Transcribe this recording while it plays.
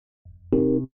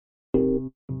Welcome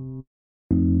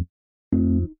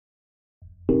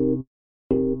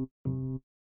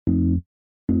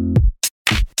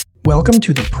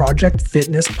to the Project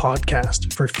Fitness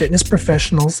podcast for fitness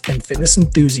professionals and fitness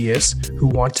enthusiasts who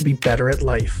want to be better at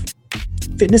life.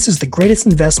 Fitness is the greatest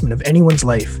investment of anyone's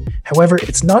life. However,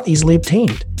 it's not easily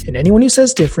obtained, and anyone who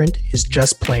says different is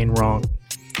just plain wrong.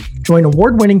 Join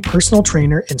award-winning personal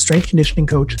trainer and strength conditioning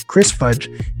coach Chris Fudge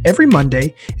every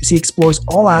Monday as he explores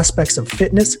all aspects of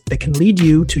fitness that can lead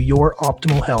you to your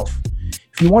optimal health.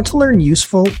 If you want to learn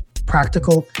useful,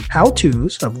 practical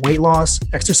how-tos of weight loss,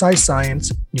 exercise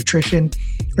science, nutrition,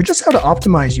 or just how to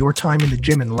optimize your time in the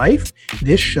gym and life,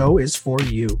 this show is for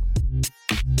you.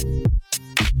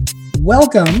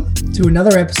 Welcome to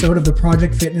another episode of the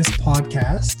Project Fitness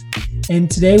podcast. And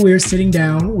today we're sitting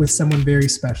down with someone very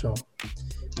special.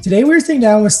 Today we're sitting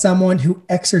down with someone who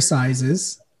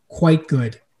exercises quite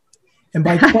good. And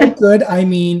by quite good, I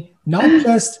mean not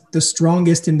just the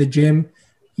strongest in the gym,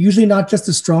 usually not just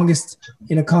the strongest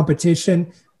in a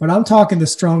competition, but I'm talking the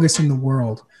strongest in the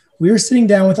world. We are sitting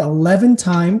down with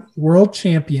 11-time world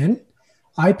champion,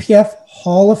 IPF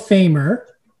Hall of Famer,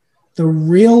 the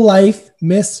real life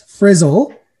Miss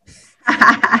Frizzle,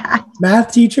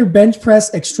 math teacher, bench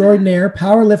press extraordinaire,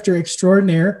 powerlifter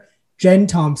extraordinaire, Jen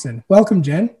Thompson. Welcome,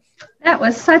 Jen. That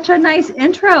was such a nice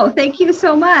intro. Thank you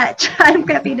so much. I'm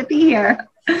happy to be here.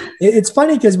 It's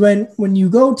funny because when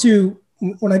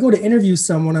I go to interview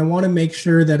someone, I want to make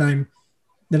sure that I'm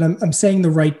saying the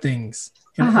right things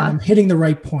and I'm hitting the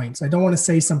right points. I don't want to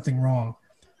say something wrong.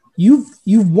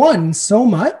 You've won so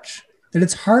much that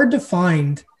it's hard to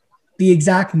find the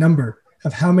exact number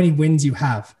of how many wins you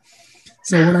have.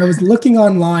 So when I was looking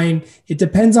online, it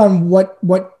depends on what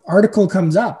article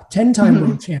comes up. 10-time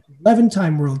world champion,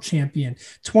 11-time world champion,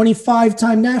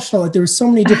 25-time national. There were so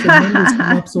many different numbers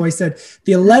come up. So I said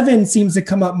the 11 seems to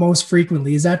come up most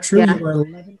frequently. Is that true? Yeah. You are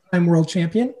 11-time world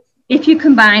champion? If you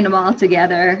combine them all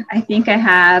together, I think I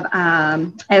have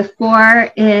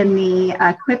 4 in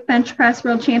the quick bench press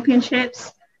world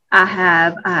championships. I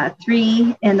have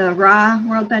 3 in the raw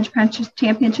world bench press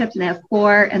championships, and I have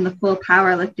 4 in the full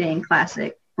powerlifting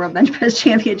classic world bench press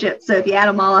championship. So if you add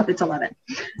them all up, it's 11.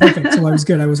 Perfect. So I was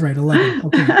good. I was right. 11.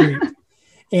 Okay, great.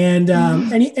 And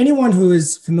anyone who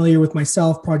is familiar with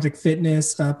myself, Project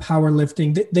Fitness,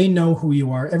 powerlifting, they know who you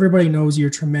are. Everybody knows your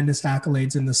tremendous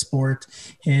accolades in the sport.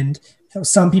 And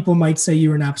some people might say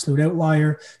you're an absolute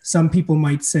outlier. Some people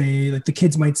might say, like the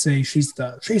kids might say, she's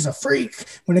a freak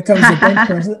when it comes to bench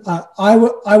press.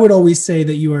 I would always say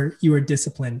that you are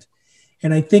disciplined.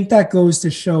 And I think that goes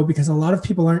to show because a lot of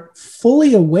people aren't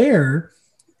fully aware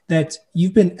that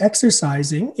you've been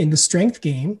exercising in the strength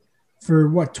game for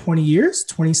 20 years,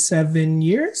 27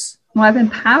 years? Well, I've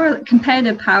been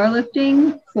competitive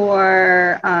powerlifting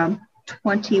for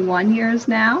 21 years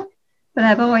now, but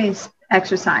I've always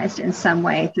exercised in some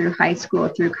way through high school,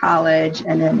 through college,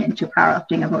 and then into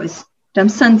powerlifting. I've always done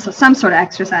some sort of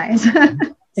exercise.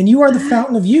 And you are the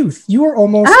fountain of youth. You are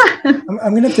almost, I'm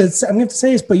going to have to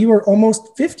say this, but you are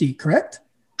almost 50, correct?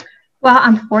 Well,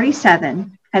 I'm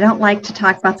 47. I don't like to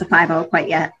talk about the 50 quite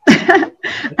yet.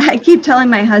 I keep telling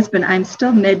my husband I'm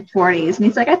still mid-40s. And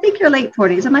he's like, I think you're late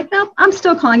 40s. I'm like, no, I'm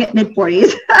still calling it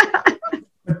mid-40s.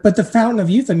 But the fountain of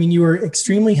youth, I mean, you are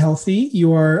extremely healthy.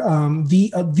 You are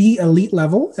the elite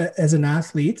level as an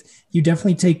athlete. You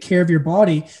definitely take care of your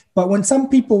body. But when some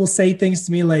people will say things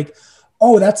to me like,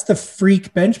 oh, that's the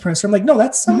freak bench presser. I'm like, no,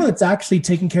 that's someone that's actually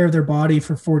taking care of their body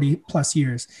for 40 plus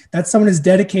years. That's someone who's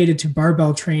dedicated to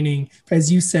barbell training.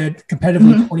 As you said,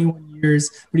 competitively 21 years,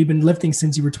 but you've been lifting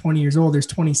since you were 20 years old. There's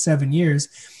 27 years.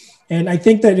 And I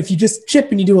think that if you just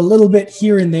chip and you do a little bit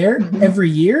here and there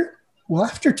every year, well,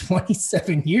 after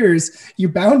 27 years, you're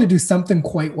bound to do something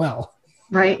quite well.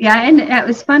 Right. Yeah. And it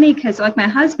was funny because like my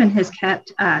husband has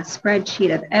kept a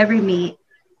spreadsheet of every meet,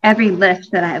 every lift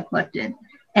that I have lifted.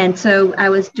 And so I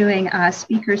was doing a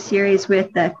speaker series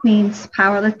with the Queens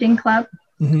Powerlifting Club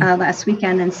last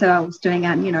weekend. And so I was doing,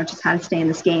 just how to stay in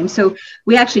this game. So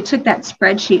we actually took that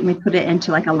spreadsheet and we put it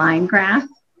into like a line graph.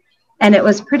 And it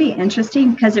was pretty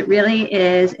interesting because it really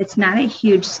is, it's not a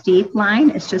huge steep line.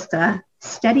 It's just a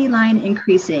steady line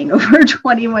increasing over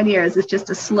 21 years. It's just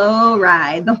a slow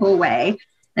ride the whole way.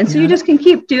 And so you just can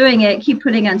keep doing it, keep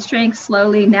putting on strength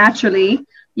slowly, naturally.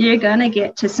 You're going to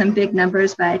get to some big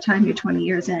numbers by the time you're 20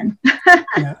 years in.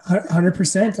 Yeah,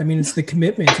 100%. I mean, it's the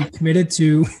commitment. You've committed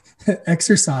to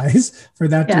exercise for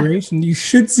that duration. You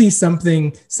should see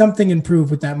something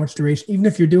improve with that much duration, even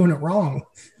if you're doing it wrong.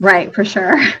 Right, for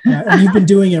sure. And you've been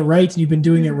doing it right, and you've been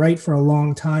doing it right for a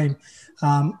long time.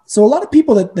 So a lot of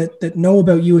people that know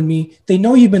about you and me, they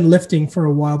know you've been lifting for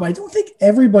a while, but I don't think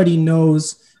everybody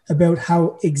knows about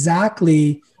how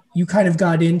exactly you kind of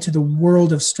got into the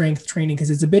world of strength training, because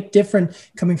it's a bit different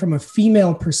coming from a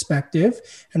female perspective.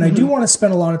 And I do want to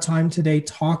spend a lot of time today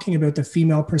talking about the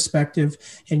female perspective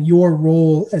and your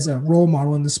role as a role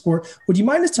model in the sport. Would you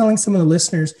mind just telling some of the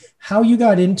listeners how you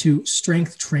got into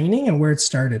strength training and where it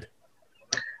started?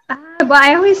 Well,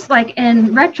 I always, like,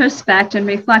 in retrospect and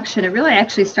reflection, it really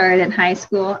actually started in high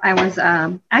school. I was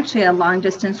actually a long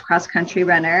distance cross country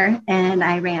runner, and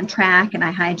I ran track and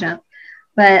I high jump.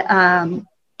 But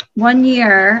one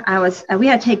year we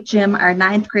had to take gym our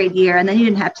 9th grade year, and then you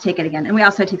didn't have to take it again. And we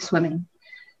also had to take swimming.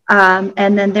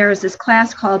 And then there was this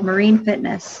class called marine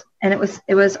fitness, and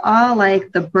it was all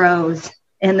like the bros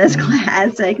in this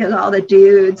class, like it was all the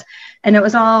dudes. And it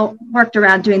was all worked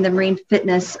around doing the marine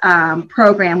fitness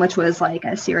program, which was like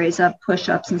a series of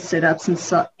push-ups and sit-ups and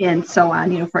so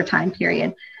on, for a time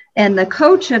period. And the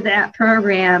coach of that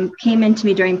program came into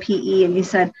me during PE and he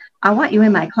said, "I want you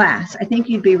in my class. I think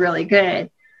you'd be really good."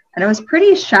 And I was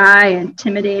pretty shy and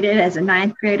intimidated as a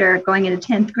 9th grader going into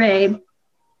 10th grade.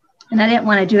 And I didn't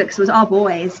want to do it because it was all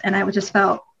boys. And I just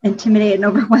felt intimidated and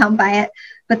overwhelmed by it.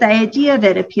 But the idea of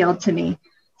it appealed to me.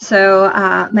 So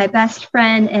my best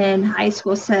friend in high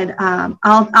school said,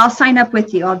 I'll sign up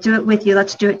with you. I'll do it with you.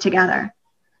 Let's do it together.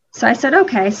 So I said,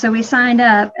 okay. So we signed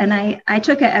up, and I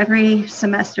took it every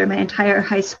semester, my entire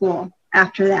high school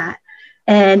after that.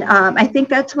 And I think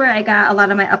that's where I got a lot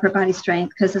of my upper body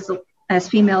strength, because as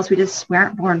females, we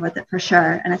aren't born with it for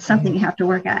sure. And it's something you have to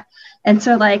work at. And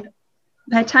so by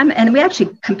the time, and we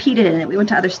actually competed in it. We went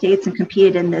to other states and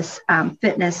competed in this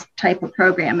fitness type of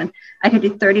program. And I could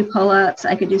do 30 pull-ups.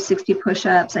 I could do 60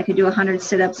 push-ups. I could do 100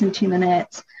 sit-ups in 2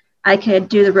 minutes. I could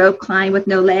do the rope climb with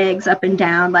no legs up and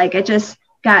down. Like, I just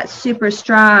got super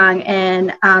strong.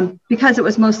 And because it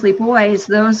was mostly boys,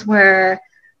 those were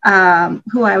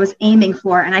who I was aiming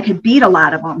for. And I could beat a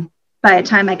lot of them by the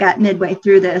time I got midway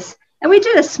through this. And we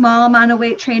did a small amount of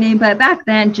weight training, but back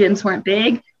then gyms weren't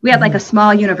big. We had like a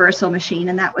small universal machine,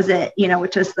 and that was it,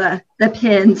 which was the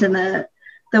pins and the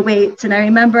weights. And I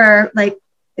remember, like,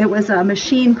 it was a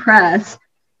machine press,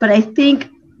 but I think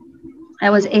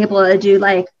I was able to do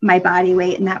like my body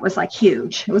weight, and that was like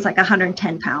huge. It was like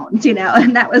 110 pounds,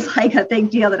 and that was like a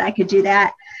big deal that I could do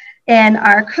that. And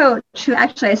our coach, who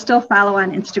actually I still follow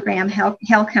on Instagram, Hal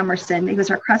Kemerson, he was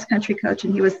our cross country coach,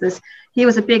 and he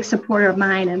was a big supporter of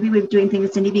mine. And we were doing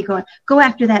things, and he'd be going, "Go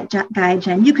after that guy,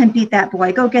 Jen. You can beat that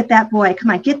boy. Go get that boy. Come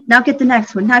on, get the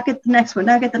next one. Now get the next one.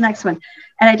 Now get the next one."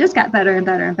 And I just got better and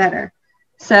better and better.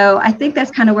 So I think that's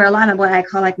kind of where a lot of what I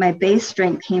call like my base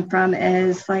strength came from.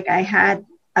 Is like I had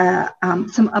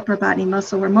some upper body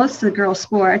muscle, where most of the girl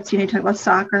sports, you talk about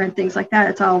soccer and things like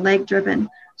that, it's all leg driven.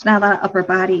 It's not a lot of upper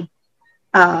body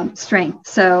strength.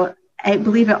 So I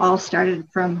believe it all started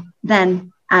from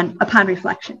then and upon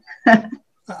reflection.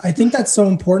 I think that's so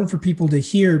important for people to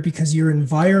hear, because your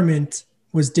environment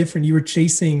was different. You were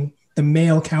chasing the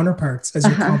male counterparts as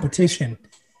your competition.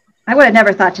 I would have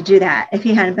never thought to do that if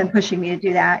he hadn't been pushing me to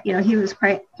do that. He was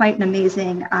quite an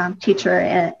amazing teacher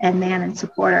and man and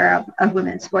supporter of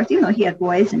women's sports. Even though he had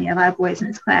boys, and he had a lot of boys in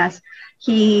his class,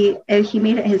 he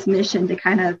made it his mission to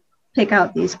kind of pick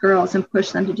out these girls and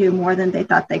push them to do more than they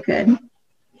thought they could.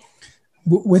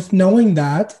 With knowing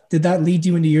that, did that lead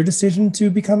you into your decision to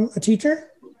become a teacher?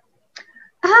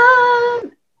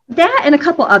 That and a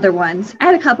couple other ones.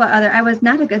 I was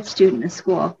not a good student in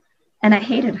school, and I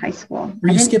hated high school. Were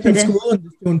you skipping school and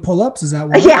just doing pull-ups? Is that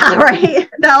why? Yeah, right.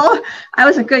 No, I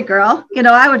was a good girl.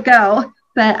 I would go,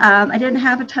 but I didn't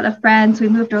have a ton of friends. We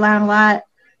moved around a lot,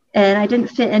 and I didn't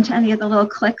fit into any of the little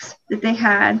cliques that they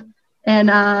had. And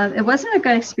it wasn't a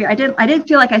good experience. I didn't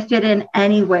feel like I fit in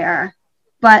anywhere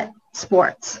but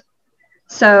sports.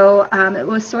 So it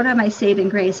was sort of my saving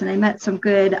grace, and I met some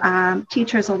good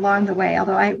teachers along the way.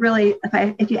 Although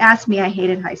if you ask me, I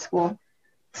hated high school.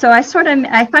 So I find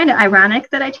it ironic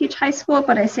that I teach high school,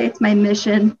 but I say it's my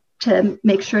mission to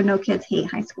make sure no kids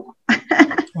hate high school.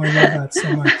 Oh, I love that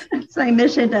so much. It's my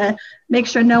mission to make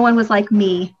sure no one was like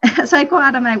me. So I go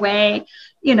out of my way,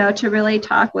 to really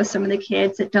talk with some of the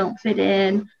kids that don't fit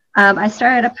in. I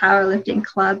started a powerlifting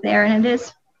club there, and it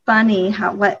is funny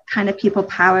what kind of people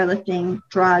powerlifting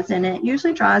draws in. It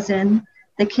usually draws in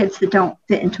the kids that don't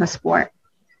fit into a sport.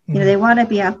 Mm-hmm. They want to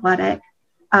be athletic,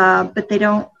 but they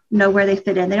don't know where they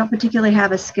fit in. They don't particularly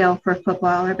have a skill for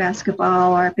football or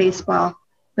basketball or baseball,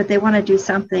 but they want to do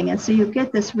something. And so you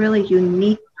get this really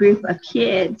unique group of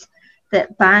kids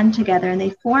that bond together, and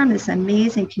they form this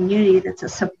amazing community that's a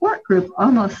support group,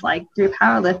 almost like through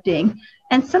powerlifting.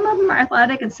 And some of them are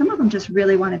athletic, and some of them just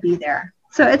really want to be there.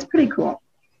 So it's pretty cool.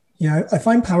 Yeah, I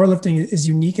find powerlifting is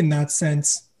unique in that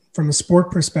sense, from a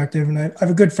sport perspective. And I have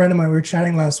a good friend of mine, we were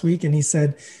chatting last week, and he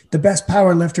said the best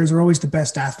power lifters are always the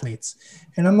best athletes.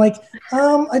 And I'm like, I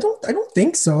don't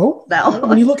think so. No.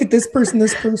 When you look at this person,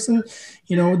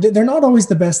 you know, they're not always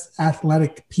the best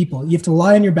athletic people. You have to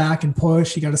lie on your back and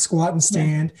push. You got to squat and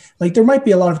stand. Yeah. Like there might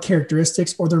be a lot of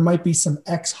characteristics, or there might be some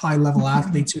high level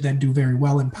athletes who then do very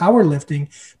well in powerlifting.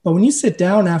 But when you sit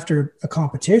down after a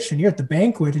competition, you're at the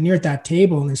banquet and you're at that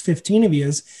table and there's 15 of you,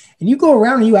 and you go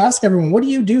around and you ask everyone, what do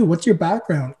you do? What's your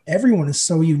background? Everyone is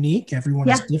so unique. Everyone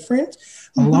is different.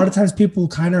 A lot of times people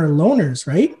kind of are loners,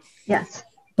 right? Yes.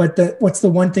 But what's the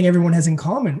one thing everyone has in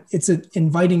common? It's an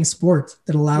inviting sport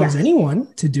that allows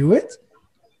anyone to do it.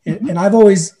 And I've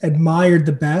always admired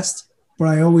the best, but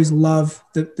I always love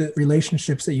the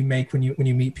relationships that you make when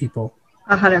you meet people.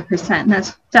 100%. And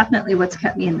that's definitely what's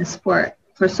kept me in the sport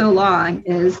for so long,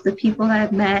 is the people that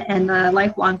I've met and the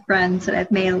lifelong friends that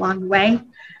I've made along the way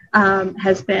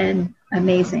has been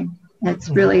amazing. It's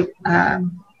really,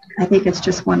 I think it's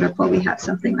just wonderful we have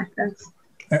something like this.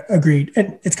 Agreed.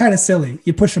 And it's kind of silly.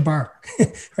 You push a bar,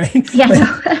 right?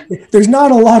 Yeah. There's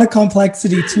not a lot of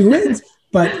complexity to it,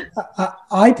 but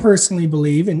I personally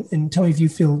believe, and tell me if you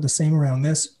feel the same around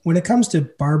this, when it comes to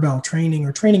barbell training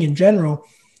or training in general,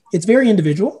 it's very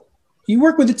individual. You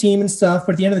work with a team and stuff,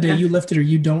 but at the end of the day, you lift it or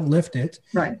you don't lift it.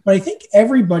 Right. But I think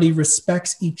everybody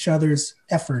respects each other's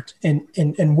effort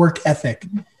and work ethic.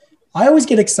 I always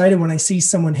get excited when I see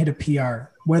someone hit a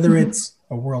PR, whether it's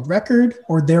a world record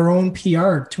or their own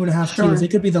PR, 2.5 kilos. They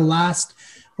could be the last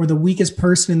or the weakest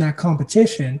person in that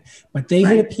competition, but they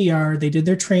hit a PR, they did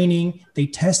their training, they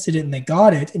tested it and they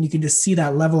got it. And you can just see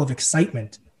that level of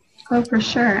excitement. Oh, for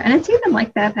sure. And it's even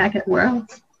like that back at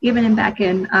Worlds, even back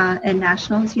in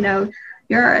nationals, you know,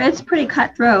 it's pretty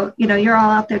cutthroat. You know, you're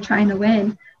all out there trying to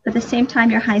win, but at the same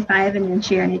time, you're high-fiving and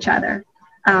cheering each other.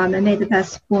 And may the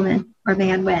best woman or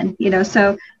man win, you know.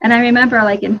 So, and I remember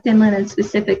like in Finland and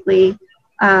specifically,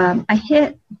 I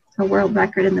hit a world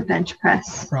record in the bench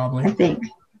press, probably, I think.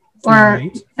 Or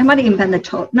it might have even been the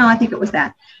total. No, I think it was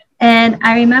that. And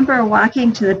I remember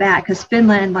walking to the back because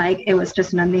Finland, like, it was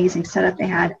just an amazing setup they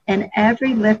had. And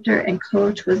every lifter and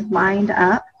coach was lined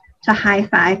up to high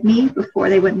five me before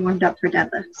they went and warmed up for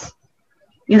deadlifts.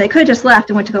 You know, they could have just left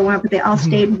and went to go warm up, but they all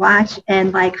stayed and watched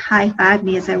and like high five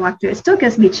me as I walked through. It still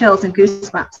gives me chills and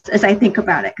goosebumps as I think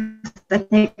about it. I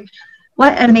think,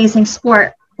 what an amazing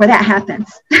sport where that happens.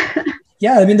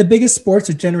 Yeah, I mean, the biggest sports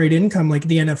that generate income, like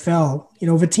the NFL, you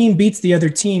know, if a team beats the other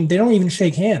team, they don't even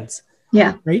shake hands.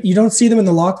 Yeah. Right. You don't see them in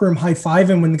the locker room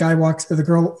high-fiving when the guy walks or the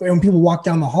girl, when people walk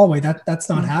down the hallway. That's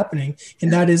not happening.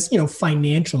 And that is, you know,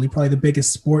 financially probably the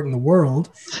biggest sport in the world.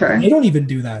 Sure. They don't even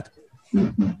do that.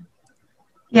 Mm-hmm.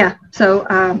 Yeah. So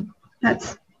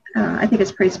that's, I think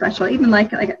it's pretty special. Even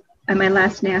like at my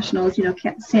last nationals, you know,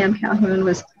 Sam Calhoun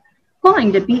was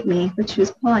pulling to beat me, but she was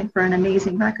pulling for an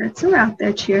amazing record. So we're out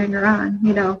there cheering her on,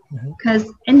 you know,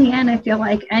 because in the end, I feel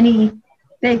like any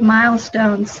big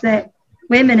milestones that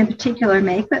women in particular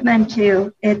make, but men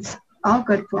too, it's all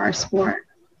good for our sport.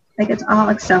 Like it's all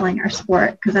excelling our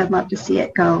sport, because I'd love to see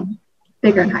it go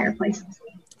bigger and higher places.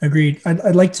 Agreed.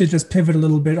 I'd like to just pivot a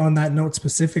little bit on that note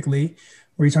specifically,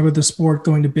 where you talk about the sport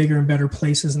going to bigger and better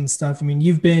places and stuff. I mean,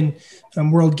 you've been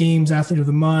World Games Athlete of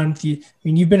the Month.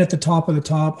 You've been at the top of the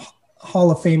top,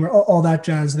 Hall of Famer, all that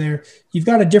jazz there. You've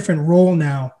got a different role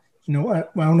now. You know, I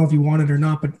don't know if you want it or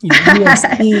not, but you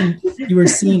know, you are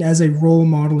seen as a role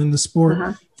model in the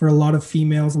sport for a lot of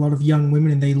females, a lot of young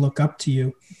women, and they look up to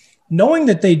you. Knowing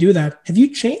that they do that, have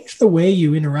you changed the way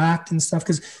you interact and stuff?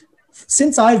 Because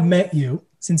since I've met you,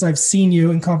 since I've seen you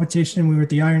in competition, we were at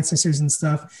the Iron Sisters and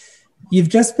stuff, you've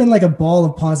just been like a ball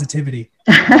of positivity.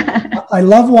 I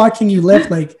love watching you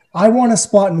lift. Like, I want to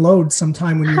spot and load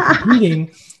sometime when you're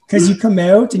competing, because you come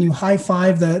out and you high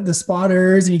five the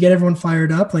spotters and you get everyone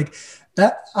fired up like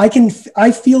that.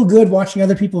 I feel good watching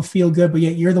other people feel good, but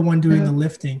yet you're the one doing the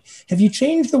lifting. Have you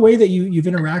changed the way that you've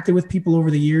interacted with people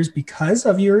over the years because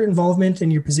of your involvement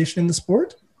and your position in the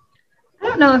sport? I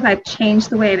don't know if I've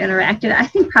changed the way I've interacted. I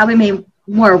think probably made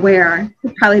more aware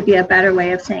would probably be a better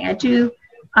way of saying. I do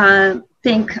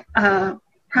think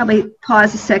probably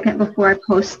pause a second before I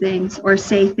post things or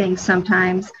say things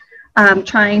sometimes.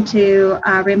 Trying to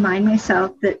remind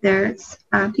myself that there's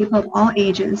people of all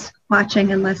ages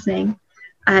watching and listening.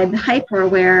 I'm hyper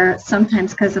aware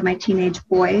sometimes because of my teenage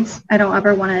boys. I don't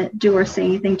ever want to do or say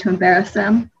anything to embarrass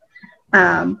them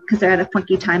because they're at a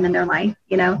funky time in their life,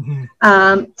 you know.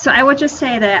 So I would just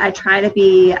say that I try to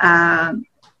be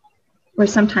where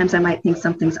sometimes I might think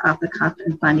something's off the cuff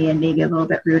and funny and maybe a little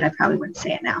bit rude. I probably wouldn't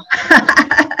say it now.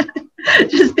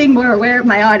 just being more aware of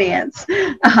my audience,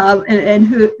 and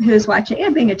who's watching,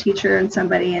 and being a teacher and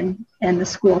somebody in the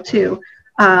school too.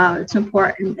 It's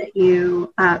important that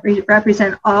you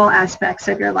represent all aspects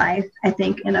of your life, I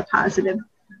think, in a positive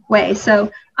way.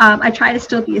 So I try to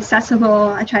still be accessible.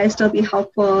 I try to still be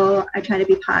helpful. I try to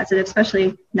be positive,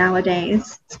 especially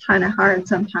nowadays. It's kind of hard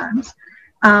sometimes.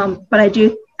 But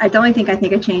the only thing I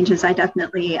think it changes, I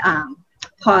definitely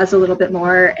pause a little bit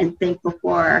more and think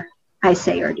before I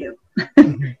say or do,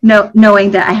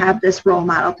 knowing that I have this role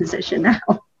model position now.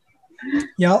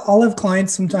 Yeah, I'll have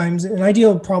clients sometimes, and I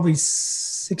deal probably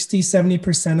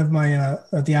 60-70% of my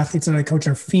the athletes that I coach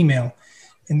are female,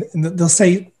 and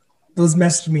they'll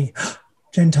message me,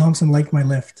 Jen Thompson liked my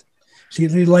lift. She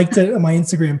liked it on my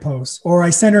Instagram post, or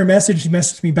I send her a message, she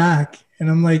messaged me back, and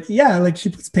I'm like, yeah, like she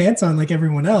puts pants on like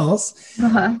everyone else.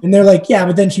 And they're like, yeah,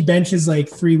 but then she benches like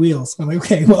 3 wheels. I'm like,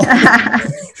 okay, well,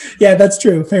 yeah, that's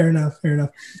true. Fair enough.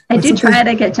 I do try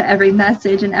to get to every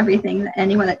message and everything.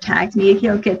 Anyone that tags me, you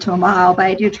don't get to them all, but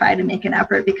I do try to make an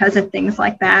effort because of things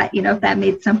like that. If that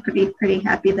made somebody pretty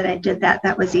happy that I did that,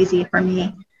 that was easy for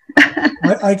me.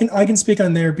 I can speak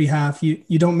on their behalf.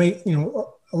 You don't make,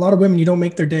 a lot of women, you don't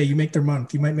make their day, you make their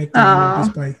month. You might make their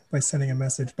month just by sending a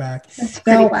message back. That's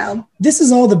pretty wild. This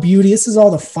is all the beauty. This is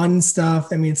all the fun stuff.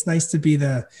 I mean, it's nice to be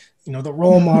the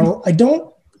role model. I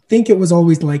don't think it was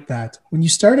always like that. When you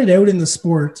started out in the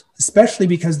sport, especially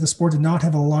because the sport did not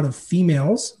have a lot of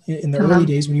females in the early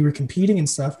days when you were competing and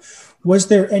stuff, was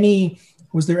there any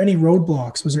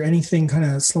roadblocks? Was there anything kind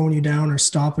of slowing you down or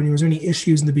stopping you? Was there any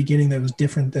issues in the beginning that was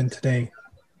different than today?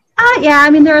 Yeah, I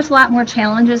mean, there was a lot more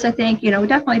challenges, I think. We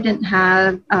definitely didn't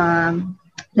have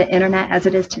the internet as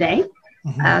it is today.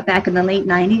 Back in the late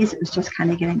 90s, it was just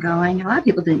kind of getting going. A lot of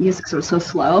people didn't use it because it was so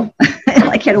slow.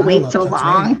 Like, you had to wait so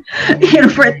long,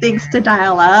 for things to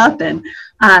dial up. And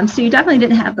so you definitely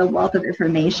didn't have the wealth of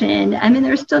information. I mean,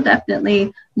 there's still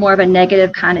definitely more of a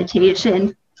negative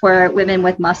connotation for women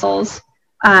with muscles.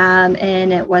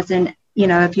 And it wasn't,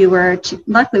 if you were to,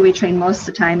 luckily we trained most of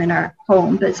the time in our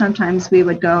home, but sometimes we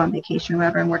would go on vacation or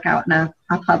whatever and work out in a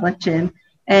public gym.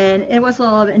 And it was a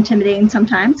little intimidating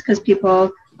sometimes because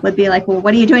people would be like, well,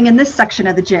 what are you doing in this section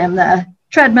of the gym? The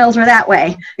treadmills are that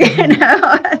way,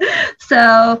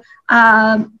 So,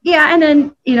 yeah. And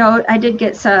then, I did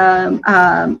get some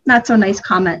not so nice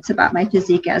comments about my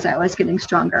physique as I was getting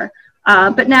stronger.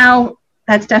 But now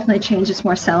that's definitely changed. It's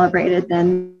more celebrated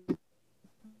than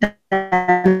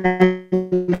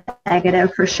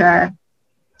negative for sure.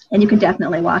 And you can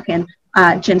definitely walk in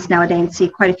gyms nowadays and see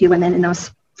quite a few women in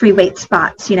those free weight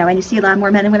spots, and you see a lot more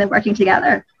men and women working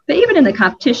together. But even in the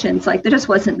competitions, like, there just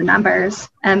wasn't the numbers,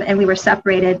 and we were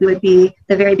separated. We would be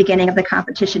the very beginning of the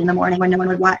competition in the morning when no one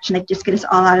would watch, and they'd just get us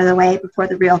all out of the way before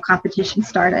the real competition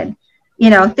started.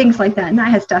 Things like that. And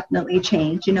that has definitely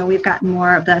changed. We've gotten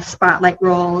more of the spotlight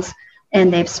roles,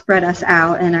 and they've spread us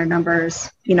out, and our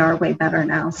numbers, are way better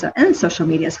now. So, and social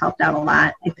media has helped out a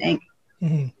lot, I think.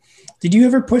 Did you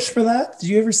ever push for that? Did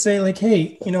you ever say like,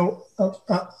 hey,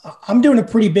 I'm doing a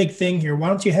pretty big thing here. Why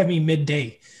don't you have me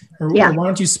midday? Or why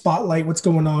don't you spotlight what's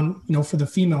going on, for the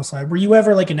female side? Were you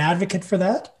ever like an advocate for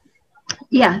that?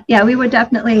 Yeah, we would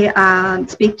definitely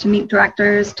speak to meet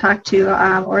directors, talk to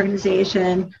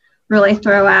organization, really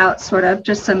throw out sort of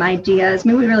just some ideas. I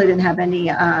mean, we really didn't have any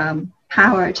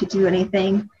power to do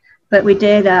anything, but we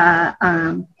did.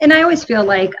 And I always feel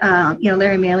like,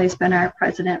 Larry Maley's been our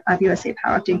president of USA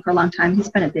Powerlifting for a long time. He's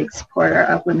been a big supporter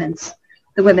of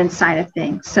the women's side of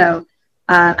things. So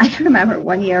I can remember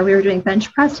one year we were doing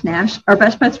bench press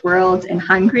worlds in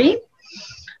Hungary,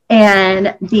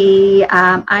 and the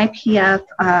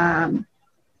IPF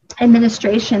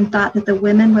administration thought that the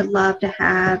women would love to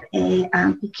have a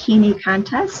bikini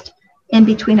contest in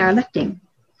between our lifting.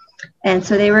 And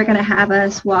so they were going to have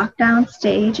us walk down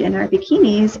stage in our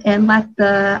bikinis and let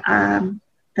the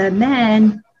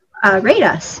men rate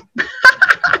us.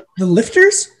 The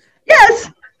lifters? Yes.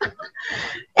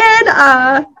 And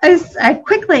I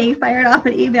quickly fired off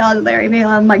an email to Larry Mail.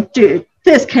 I'm like, dude,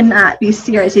 this cannot be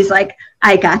serious. He's like,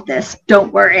 I got this.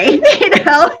 Don't worry.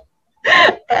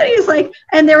 And he's like,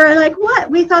 and they were like,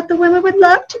 what? We thought the women would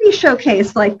love to be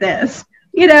showcased like this.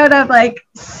 And I'm like,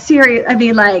 serious. I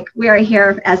mean, like, we are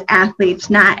here as athletes,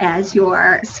 not as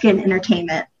your skin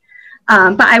entertainment.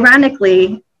 But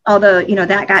ironically, although,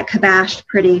 that got kiboshed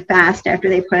pretty fast after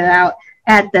they put it out,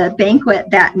 at the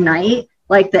banquet that night,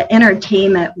 like, the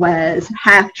entertainment was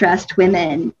half-dressed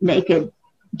women naked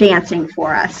dancing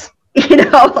for us.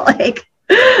 Like,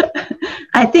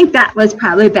 I think that was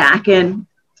probably back in,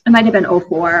 it might have been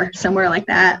 2004, somewhere like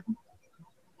that.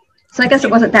 So I guess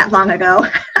it wasn't that long ago.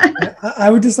 I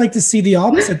would just like to see the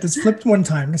opposite that's flipped one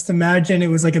time. Just imagine it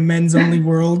was like a men's only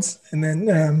world, and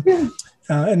then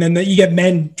you get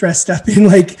men dressed up in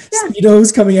like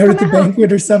Speedos coming out at the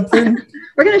banquet or something.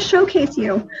 We're going to showcase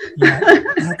you. Yeah,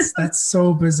 that's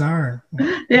so bizarre.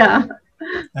 Yeah.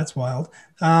 That's wild.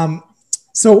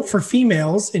 So for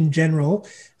females in general,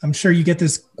 I'm sure you get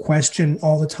this question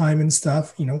all the time and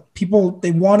stuff. You know, people,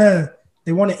 they want to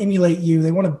emulate you.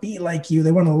 They want to be like you.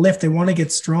 They want to lift. They want to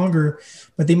get stronger,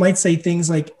 but they might say things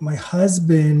like, my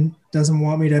husband doesn't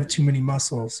want me to have too many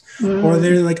muscles. Or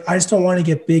they're like, I just don't want to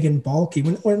get big and bulky.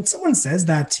 When someone says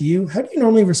that to you, how do you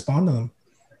normally respond to them?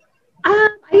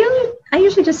 I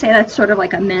usually just say that's sort of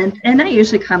like a myth. And that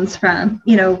usually comes from,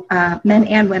 men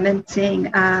and women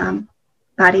seeing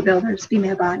bodybuilders,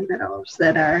 female bodybuilders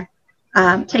that are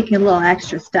taking a little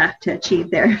extra stuff to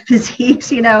achieve their physiques,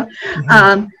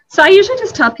 Mm-hmm. So I usually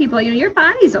just tell people, your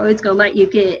body's always going to let you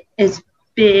get as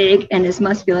big and as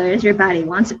muscular as your body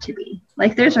wants it to be.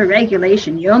 Like there's a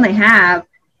regulation. You only have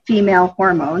female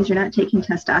hormones. You're not taking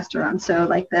testosterone. So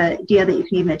like the idea that you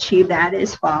can even achieve that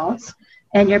is false.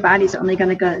 And your body's only going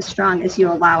to go as strong as you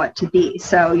allow it to be.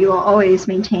 So you will always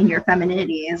maintain your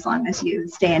femininity as long as you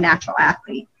stay a natural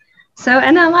athlete. So,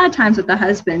 and a lot of times with the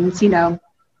husbands,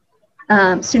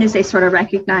 as soon as they sort of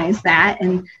recognize that,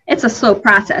 and it's a slow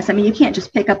process. I mean, you can't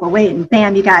just pick up a weight and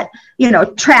bam, you got,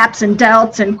 traps and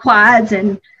delts and quads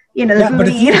and, the booty. But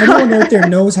if anyone out there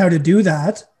knows how to do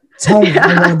that, tell me. I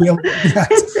want to be able to do that.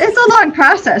 It's a long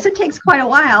process. It takes quite a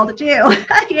while to do,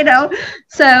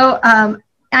 So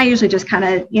I usually just kind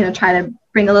of, try to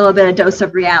bring a little bit of dose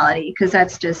of reality, because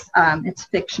that's just, it's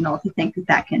fictional to think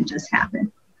that can just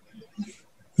happen.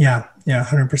 Yeah,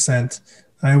 100%.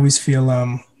 I always feel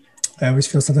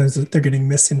sometimes that they're getting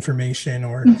misinformation,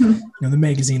 or the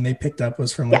magazine they picked up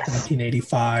was from like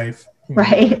 1985.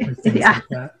 Right. Yeah. Like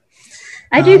that.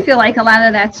 I do feel like a lot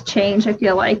of that's changed. I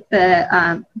feel like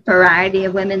the variety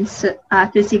of women's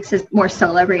physiques is more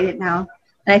celebrated now.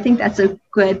 And I think that's a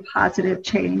good positive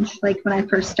change. Like when I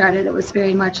first started, it was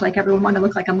very much like everyone wanted to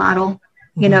look like a model,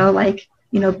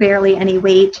 barely any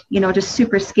weight, just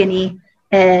super skinny.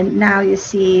 And now you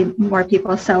see more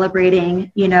people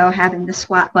celebrating, having the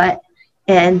squat butt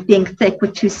and being thick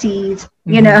with 2 C's,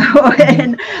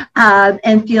 and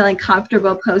feeling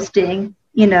comfortable posting,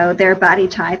 their body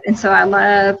type. And so I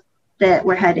love that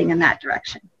we're heading in that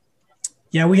direction.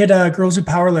 Yeah, we had Girls Who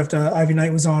Powerlift. Ivy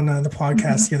Knight was on the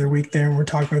podcast the other week there, and we're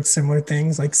talking about similar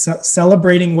things, like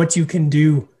celebrating what you can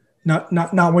do, not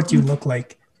what you look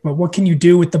like, but what can you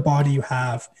do with the body you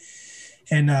have.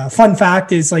 And fun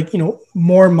fact is, like,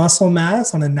 more muscle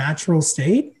mass on a natural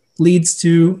state leads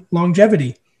to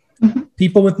longevity. Mm-hmm.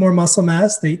 People with more muscle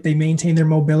mass, they maintain their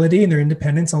mobility and their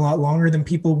independence a lot longer than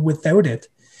people without it.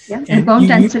 Yeah, and bone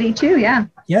density too, yeah.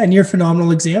 Yeah, and you're a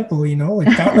phenomenal example, like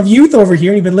Fountain of Youth over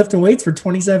here, and you've been lifting weights for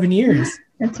 27 years.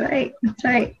 That's right.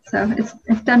 So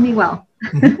it's done me well.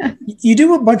 Mm-hmm. You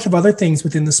do a bunch of other things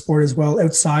within the sport as well,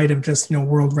 outside of just,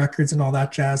 world records and all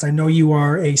that jazz. I know you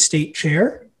are a state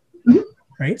chair. Mm-hmm.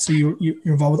 Right. So you're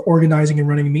involved with organizing and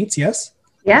running meets. Yes.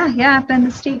 Yeah. I've been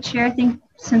the state chair, I think,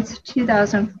 since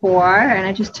 2004. And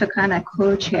I just took on a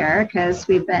co-chair because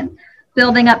we've been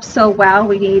building up so well.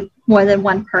 We need more than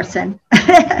one person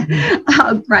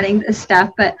running this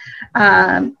stuff. But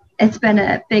it's been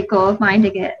a big goal of mine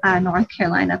to get North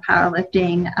Carolina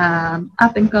powerlifting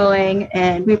up and going.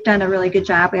 And we've done a really good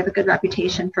job. We have a good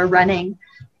reputation for running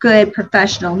good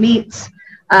professional meets.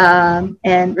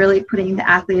 And really putting the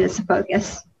athlete as the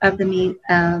focus of the meet.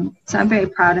 So I'm very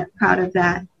proud of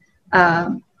that.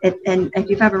 And if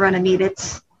you've ever run a meet,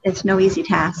 it's no easy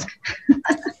task.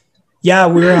 Yeah,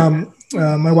 we're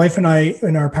my wife and I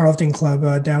in our powerlifting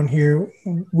club down here.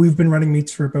 We've been running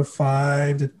meets for about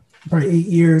 5 to probably 8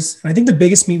 years. And I think the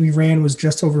biggest meet we ran was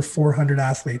just over 400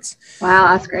 athletes. Wow,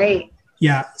 that's great.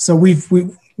 Yeah, so we've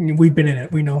been in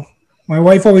it. We know. My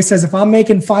wife always says, if I'm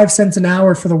making 5 cents an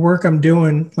hour for the work I'm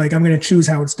doing, like, I'm going to choose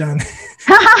how it's done.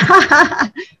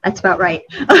 That's about right.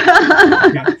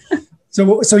 Yeah.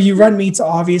 So you run meets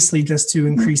obviously just to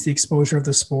increase the exposure of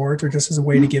the sport, or just as a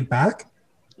way to give back?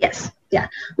 Yes. Yeah.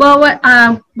 Well,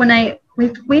 we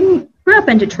grew up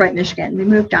in Detroit, Michigan. We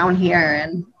moved down here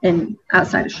and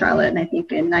outside of Charlotte, and I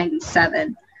think in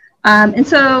 97. And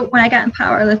so when I got in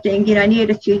powerlifting, I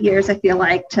needed a few years, I feel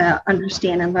like, to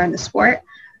understand and learn the sport.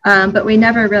 But we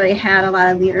never really had a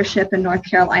lot of leadership in North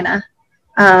Carolina.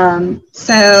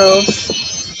 So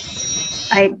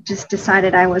I just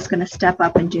decided I was going to step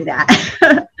up and do that.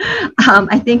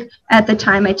 I think at the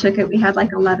time I took it, we had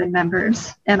like 11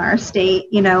 members in our state.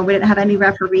 We didn't have any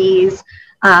referees.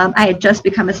 I had just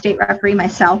become a state referee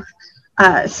myself.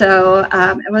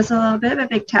 It was a little bit of a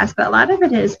big task, but a lot of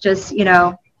it is just,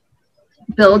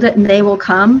 build it and they will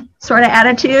come sort of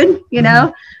attitude,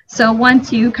 So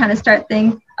once you kind of start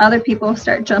things, other people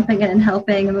start jumping in and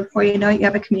helping. And before you know it, you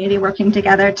have a community working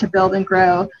together to build and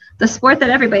grow the sport that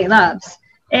everybody loves.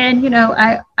 And,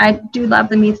 I do love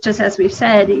the meets, just as we've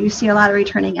said. You see a lot of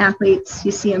returning athletes.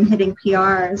 You see them hitting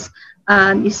PRs.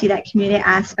 You see that community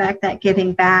aspect, that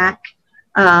giving back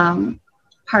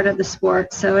part of the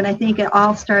sport. And I think it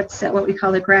all starts at what we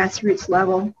call the grassroots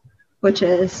level, which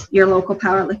is your local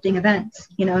powerlifting events.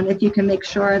 And if you can make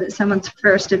sure that someone's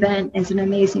first event is an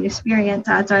amazing experience,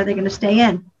 odds are they're going to stay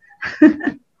in.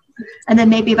 And then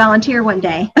maybe volunteer one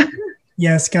day.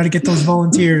 Yes, got to get those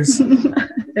volunteers.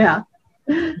 Yeah.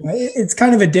 It's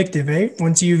kind of addictive, eh?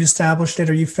 Once you've established it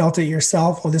or you felt it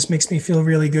yourself, this makes me feel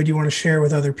really good. You want to share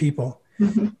with other people.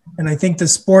 Mm-hmm. And I think the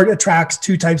sport attracts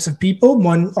two types of people.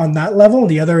 One on that level.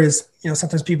 The other is,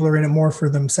 sometimes people are in it more for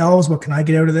themselves. What can I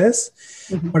get out of this?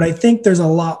 Mm-hmm. But I think there's a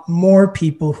lot more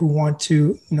people who want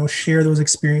to, share those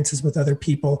experiences with other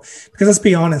people. Because let's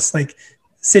be honest, like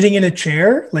sitting in a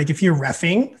chair, like if you're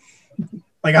reffing,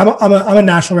 like I'm a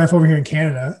national ref over here in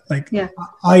Canada. Like yeah.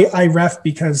 I ref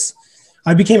because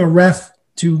I became a ref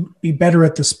to be better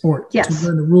at the sport, yes. to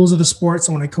learn the rules of the sport.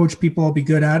 So when I coach people, I'll be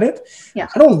good at it. Yeah.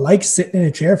 I don't like sitting in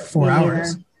a chair for 4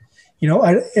 hours.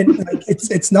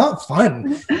 It's not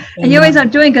fun. And you always end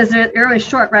up doing, because they're always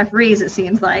short referees, it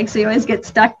seems like. So you always get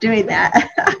stuck doing that.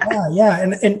 Yeah.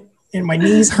 And my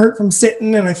knees hurt from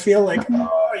sitting, and I feel like,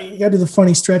 you got to do the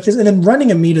funny stretches. And then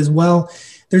running a meet as well,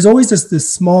 there's always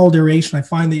this small duration. I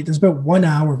find that there's about 1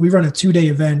 hour. We run a 2-day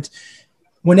event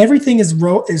when everything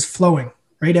is flowing.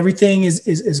 Right? Everything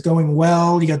is going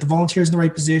well. You got the volunteers in the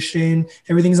right position.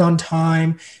 Everything's on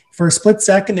time. For a split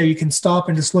second there, you can stop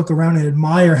and just look around and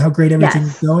admire how great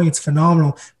everything's going. It's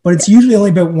phenomenal. But it's usually only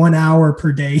about 1 hour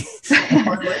per day.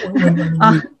 All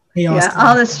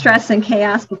the stress and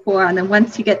chaos before. And then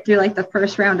once you get through like the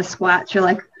first round of squats, you're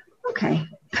like, okay.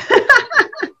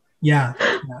 Yeah.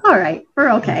 All right.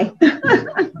 We're okay.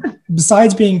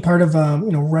 Besides being part of,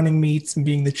 running meets and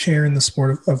being the chair in the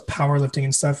sport of powerlifting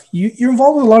and stuff, you're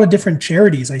involved with a lot of different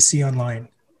charities I see online.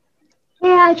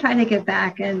 Yeah, I try to give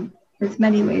back in as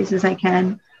many ways as I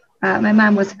can. My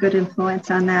mom was a good influence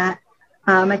on that.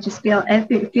 I just feel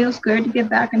it feels good to give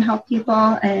back and help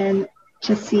people, and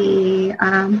to see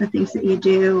the things that you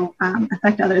do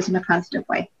affect others in a positive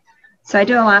way. So I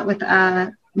do a lot with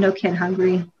No Kid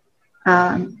Hungry.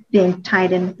 Being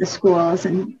tied in with the schools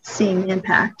and seeing the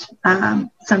impact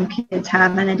some kids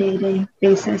have on a day-to-day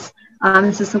basis.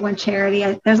 This is the one charity.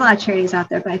 There's a lot of charities out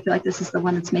there, but I feel like this is the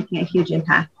one that's making a huge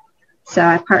impact. So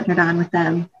I partnered on with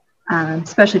them,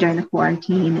 especially during the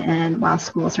quarantine, and while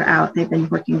schools are out, they've been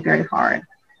working very hard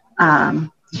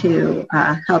to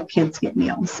help kids get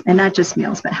meals, and not just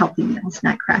meals, but healthy meals,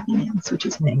 not crappy meals, which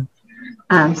is big.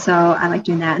 So I like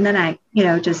doing that. And then I,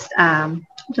 just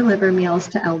deliver meals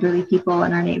to elderly people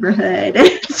in our neighborhood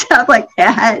and stuff like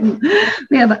that. And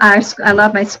we have I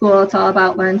love my school. It's all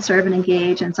about learn, serve, and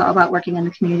engage. And it's all about working in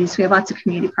the community. So we have lots of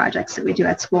community projects that we do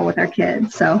at school with our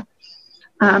kids. So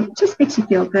it just makes you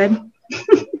feel good.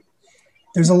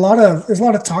 There's a lot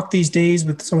of talk these days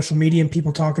with social media, and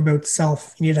people talk about you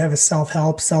need to have a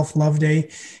self-help, self-love day.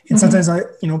 And sometimes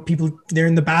people, they're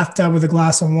in the bathtub with a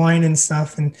glass of wine and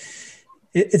stuff. And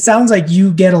it sounds like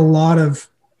you get a lot of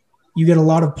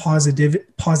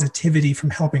positivity from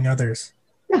helping others.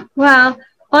 Yeah. Well,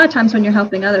 a lot of times when you're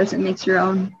helping others, it makes your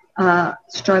own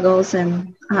struggles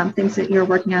and things that you're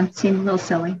working on seem a little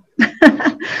silly.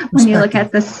 When you look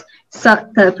at this,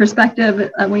 the perspective,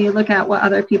 when you look at what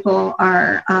other people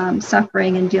are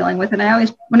suffering and dealing with. And I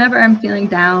always, whenever I'm feeling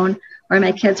down or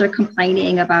my kids are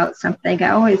complaining about something,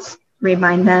 I always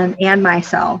remind them and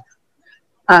myself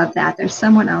of that. There's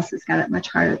someone else who's got it much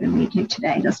harder than we do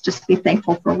today. Let's just be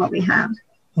thankful for what we have.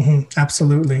 Mm-hmm.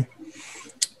 Absolutely.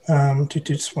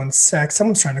 Just one sec.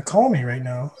 Someone's trying to call me right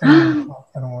now. I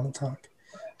don't want to talk.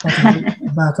 Okay,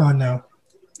 back on now.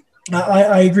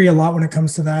 I agree a lot when it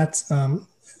comes to that.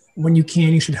 When you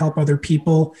can, you should help other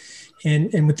people.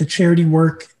 And with the charity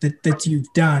work that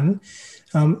you've done,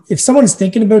 if someone's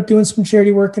thinking about doing some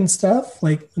charity work and stuff,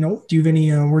 do you have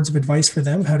any words of advice for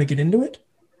them, how to get into it?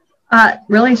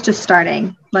 Really, it's just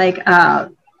starting.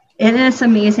 It is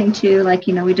amazing too.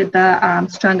 We did the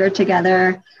Stronger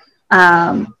Together,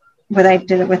 where I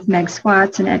did it with Meg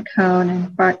Squats and Ed Cohn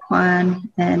and Bart Kwan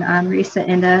and Risa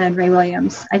Inda and Ray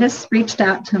Williams. I just reached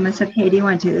out to them. I said, hey, do you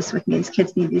want to do this with me? These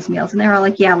kids need these meals. And they were all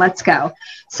like, yeah, let's go.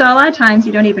 So a lot of times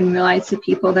you don't even realize the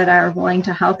people that are willing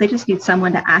to help. They just need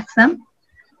someone to ask them.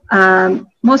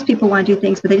 Most people want to do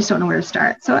things, but they just don't know where to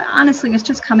start. So honestly, it's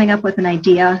just coming up with an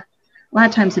idea. a lot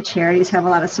of times the charities have a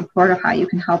lot of support of how you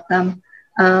can help them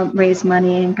raise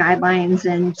money and guidelines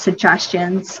and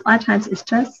suggestions. A lot of times it's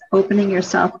just opening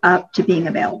yourself up to being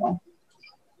available.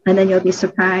 And then you'll be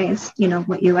surprised,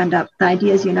 what you the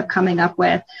ideas you end up coming up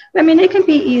with. I mean, it can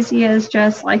be easy as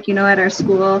just like, at our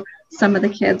school, some of the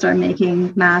kids are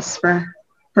making masks for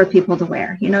people to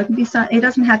wear. It can be it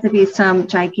doesn't have to be some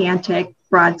gigantic,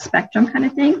 broad spectrum kind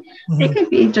of thing. Mm-hmm. It could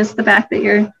be just the fact that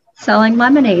you're selling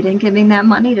lemonade and giving that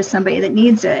money to somebody that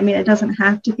needs it. I mean, it doesn't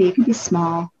have to be, it can be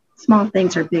small. Small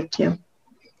things are big too.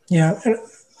 Yeah. And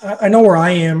I know where I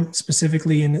am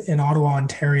specifically in Ottawa,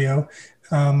 Ontario.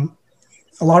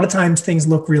 A lot of times things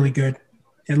look really good.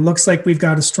 It looks like we've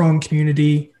got a strong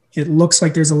community. It looks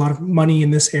like there's a lot of money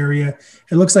in this area.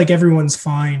 It looks like everyone's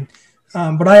fine.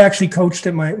 But I actually coached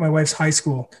at my wife's high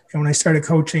school. And when I started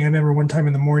coaching, I remember one time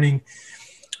in the morning,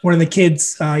 one of the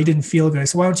kids, he didn't feel good. I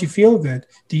said, why don't you feel good?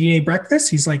 Do you eat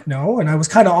breakfast? He's like, no. And I was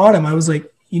kind of on him. I was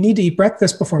like, you need to eat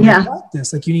breakfast before we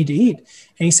practice. Like, you need to eat.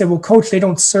 And he said, well, coach, they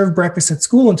don't serve breakfast at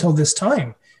school until this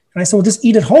time. And I said, well, just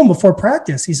eat at home before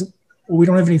practice. He said, well, we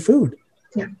don't have any food.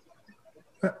 Yeah.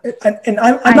 And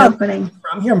I'm not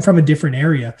from here. I'm from a different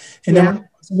area. And then,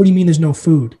 what do you mean there's no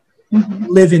food? Mm-hmm.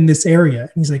 Live in this area.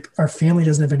 And he's like, our family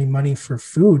doesn't have any money for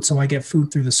food. So I get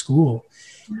food through the school.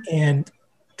 And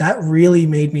that really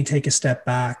made me take a step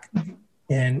back. Mm-hmm.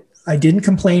 And I didn't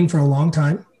complain for a long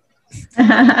time.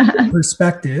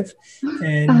 Perspective.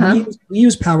 And we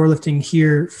use powerlifting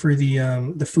here for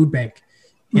the food bank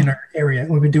in our area.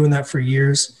 We've been doing that for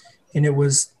years. And it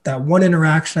was that one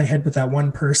interaction I had with that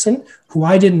one person who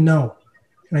I didn't know.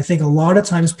 And I think a lot of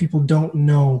times people don't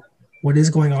know what is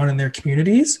going on in their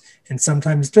communities. And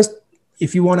sometimes just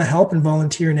if you want to help and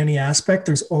volunteer in any aspect,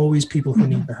 there's always people who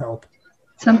need the help.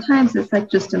 Sometimes it's like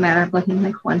just a matter of looking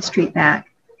like one street back.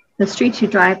 The streets you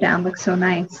drive down look so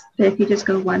nice, but if you just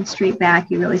go one street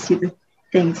back, you really see the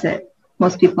things that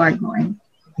most people are ignoring.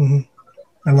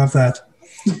 Mm-hmm. I love that.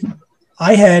 Mm-hmm.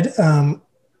 I had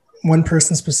one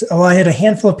person I had a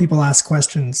handful of people ask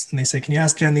questions, and they say, can you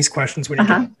ask Jen these questions when you're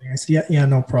done? I said, yeah,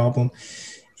 no problem.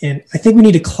 And I think we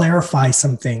need to clarify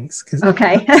some things, because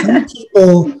some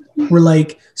people were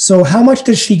like, so how much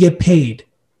does she get paid?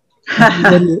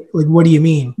 What do you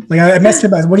mean? Like, I messed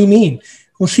up. What do you mean?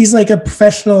 Well, she's like a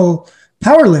professional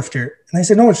power lifter. And I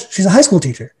said, no, she's a high school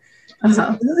teacher.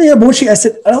 Said, yeah, but I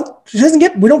said,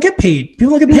 we don't get paid.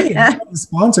 People don't get paid. A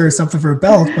sponsor or something for a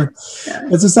belt. But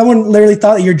so someone literally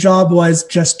thought that your job was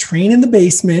just train in the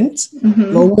basement,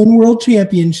 go win world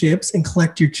championships, and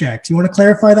collect your checks. You want to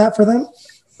clarify that for them?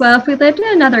 Well, if we lived in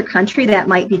another country, that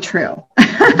might be true.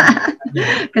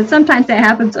 Because sometimes that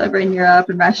happens over in Europe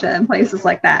and Russia and places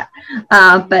like that.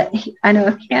 But I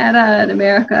know Canada and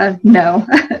America, no.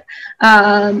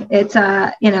 It's,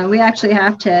 we actually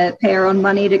have to pay our own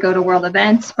money to go to world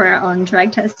events for our own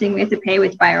drug testing. We have to pay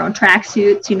with buy our own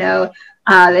tracksuits,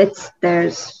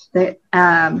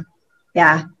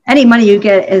 any money you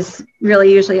get is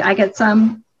really usually, I get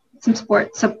some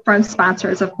support from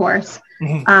sponsors, of course.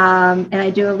 Mm-hmm. And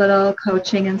I do a little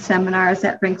coaching and seminars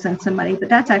that brings in some money, but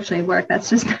that's actually work.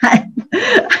 That's just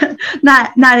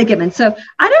not a given. So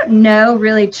I don't know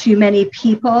really too many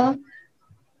people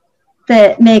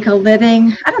that make a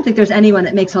living. I don't think there's anyone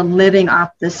that makes a living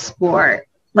off this sport,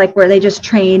 like where they just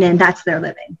train and that's their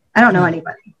living. I don't know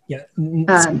anybody. Yeah.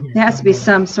 There has to be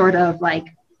some sort of like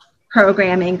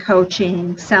programming,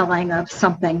 coaching, selling of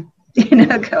something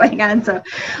going on. So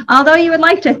although you would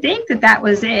like to think that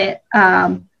was it,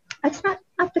 that's not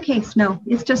the case. No,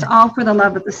 it's just all for the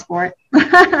love of the sport.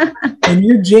 And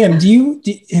your gym, have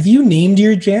you named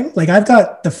your gym? Like, I've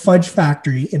got the Fudge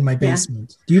Factory in my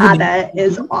basement. Do you that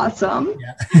is awesome.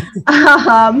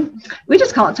 Yeah. We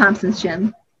just call it Thompson's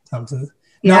Gym. Thompson's.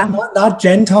 Yeah. Not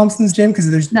Jen Thompson's gym,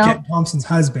 because there's Jen Thompson's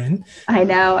husband. I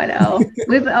know.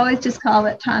 We've always just called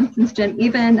it Thompson's Gym,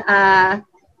 even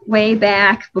way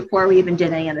back before we even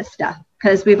did any of this stuff,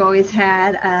 because we've always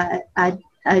had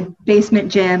a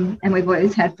basement gym and we've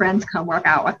always had friends come work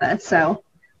out with us. So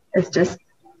it's just,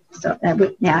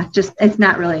 it's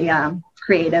not really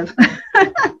creative.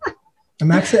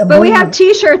 But we have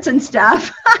t-shirts and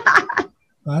stuff.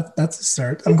 That's a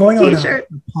start. I'm going on a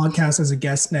podcast as a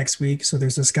guest next week. So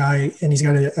there's this guy, and he's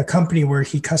got a company where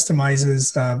he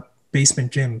customizes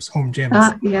basement gyms, home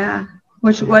gyms. Yeah.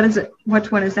 What is it?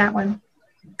 Which one is that one?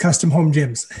 Custom home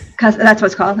gyms. That's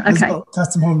what's called. Okay.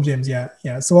 Custom home gyms.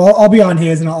 Yeah. So I'll be on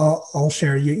his, and I'll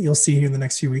share. You'll see here in the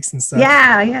next few weeks and stuff.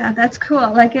 Yeah. That's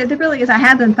cool. Like, it really is. I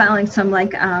have been following some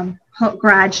like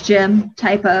garage gym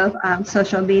type of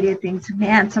social media things.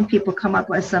 Man, some people come up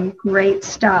with some great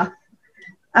stuff.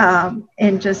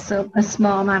 in just a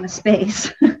small amount of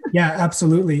space. Yeah,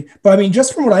 absolutely. But I mean,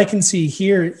 just from what I can see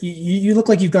here, you look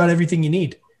like you've got everything you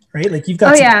need, right? Like you've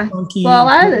got funky. Well, a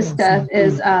lot of this stuff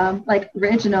is like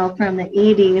original from the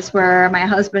 80s, where my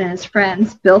husband and his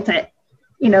friends built it,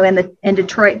 you know, in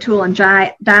Detroit Tool and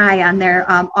Die on their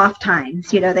off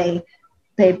times. You know, they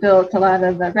built a lot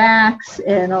of the racks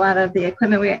and a lot of the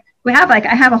equipment. We have, like,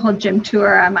 I have a whole gym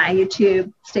tour on my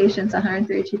YouTube stations,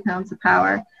 132 pounds of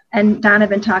power. And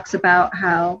Donovan talks about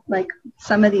how, like,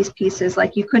 some of these pieces,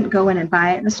 like, you couldn't go in and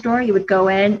buy it in the store. You would go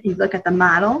in, you'd look at the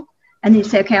model, and you'd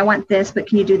say, okay, I want this, but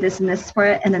can you do this and this for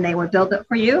it? And then they would build it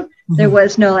for you. Mm-hmm. There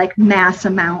was no, like, mass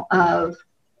amount of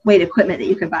weight equipment that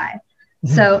you could buy.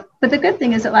 Mm-hmm. So, but the good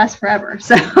thing is it lasts forever.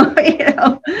 So, you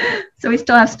know, so we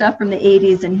still have stuff from the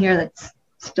 80s in here that's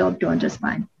still doing just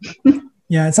fine.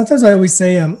 Yeah. And sometimes I always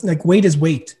say, like, weight is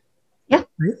weight. Yeah.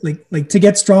 Right? Like to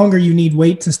get stronger, you need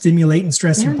weight to stimulate and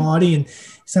stress your body. And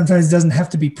sometimes it doesn't have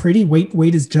to be pretty.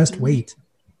 Weight is just weight.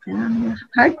 Yeah.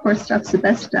 Hardcore stuff's the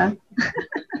best stuff.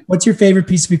 What's your favorite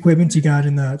piece of equipment you got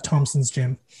in the Thompson's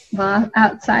gym? Well,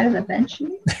 outside of the bench.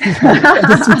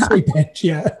 Bench,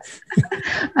 yeah.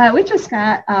 We just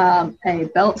got a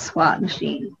belt squat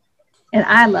machine. And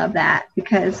I love that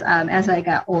because as I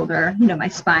got older, you know, my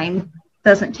spine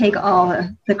doesn't take all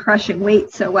the crushing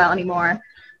weight so well anymore.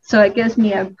 So it gives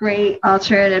me a great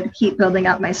alternative to keep building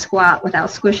up my squat without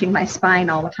squishing my spine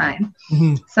all the time.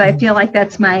 Mm-hmm. So I feel like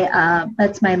that's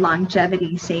my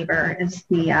longevity saver, is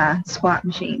the squat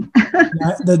machine.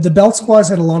 Yeah, the belt squats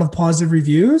had a lot of positive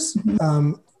reviews,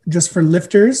 just for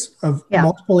lifters of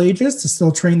multiple ages to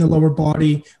still train the lower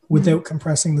body without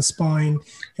compressing the spine.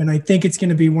 And I think it's going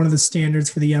to be one of the standards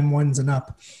for the M1s and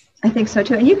up. I think so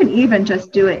too. And you can even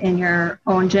just do it in your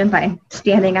own gym by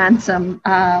standing on some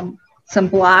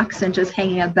blocks and just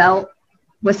hanging a belt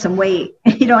with some weight.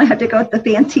 You don't have to go with the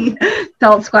fancy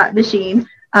belt squat machine.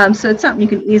 So it's something you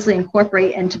can easily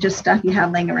incorporate into just stuff you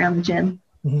have laying around the gym.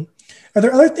 Mm-hmm. Are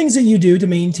there other things that you do to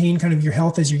maintain kind of your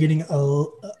health as you're getting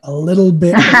a little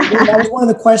bit? That was one of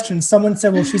the questions. Someone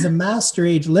said, well, she's a master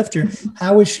age lifter.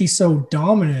 How is she so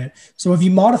dominant? So have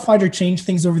you modified or changed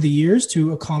things over the years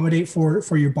to accommodate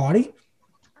for your body?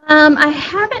 I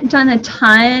haven't done a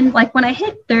ton. Like when I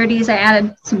hit 30s, I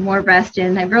added some more rest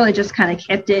in. I really just kind of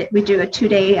kept it. We do a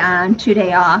 2-day on,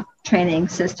 2-day off training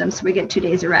system. So we get 2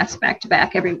 days of rest back to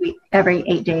back every week, every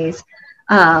 8 days.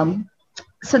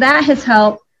 So that has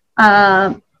helped.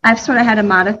 I've sort of had to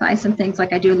modify some things.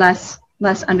 Like I do less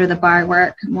under the bar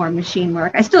work, more machine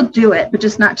work. I still do it, but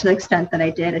just not to the extent that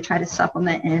I did. I try to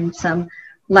supplement in some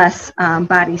less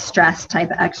body stress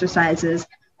type of exercises.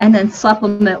 And then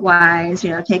supplement-wise, you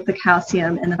know, take the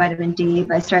calcium and the vitamin D.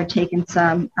 But I started taking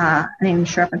some, I'm not even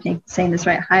sure if I'm saying this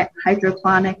right,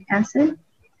 hydrochloric acid?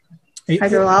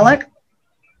 Hydrololic?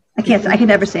 I can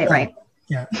never say it right.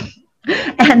 Yeah.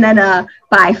 And then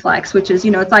Biflex, which is, you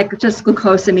know, it's like just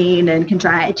glucosamine and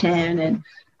chondroitin. And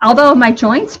although my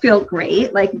joints feel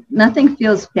great, like nothing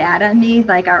feels bad on me.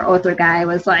 Like our Othler guy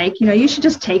was like, you know, you should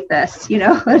just take this, you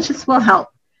know, it just will help.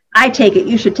 I take it,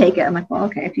 you should take it. I'm like, well,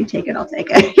 okay, if you take it, I'll take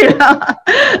it. You know?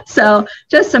 So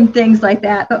just some things like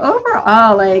that. But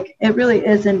overall, like it really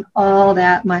isn't all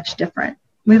that much different.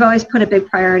 We've always put a big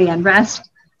priority on rest,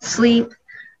 sleep,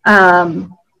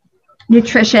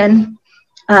 nutrition.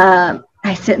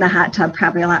 I sit in the hot tub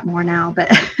probably a lot more now, but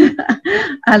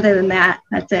other than that,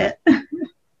 that's it.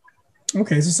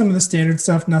 Okay, so some of the standard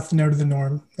stuff, nothing out of the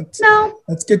norm.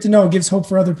 That's good to know. It gives hope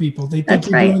for other people. They think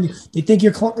they think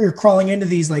you're crawling into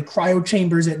these like cryo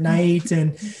chambers at night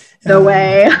and no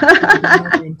way.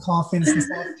 And coffins and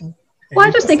stuff. Well,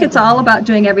 I just think it's all about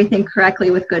doing everything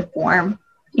correctly with good form.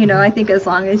 You know, I think as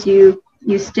long as you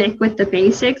stick with the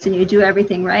basics and you do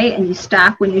everything right and you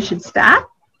stop when you should stop,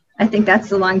 I think that's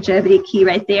the longevity key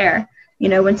right there. You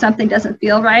know, when something doesn't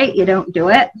feel right, you don't do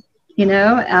it. You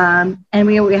know, and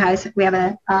we have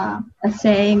a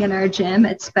saying in our gym: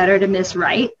 it's better to miss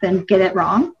right than get it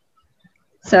wrong.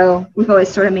 So we've always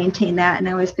sort of maintained that, and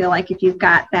I always feel like if you've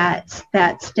got that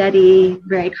steady,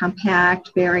 very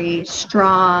compact, very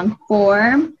strong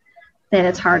form, then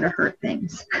it's hard to hurt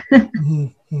things.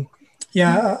 Mm-hmm.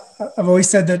 Yeah, I've always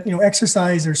said that, you know,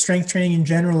 exercise or strength training in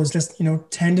general is just, you know,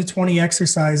 10 to 20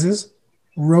 exercises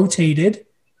rotated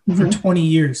for 20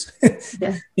 years.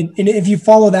 Yeah. And if you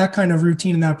follow that kind of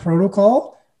routine and that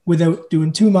protocol without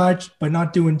doing too much, but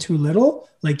not doing too little,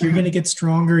 like you're going to get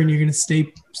stronger and you're going to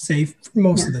stay safe for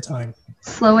most of the time.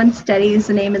 Slow and steady is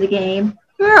the name of the game.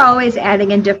 We're always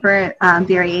adding in different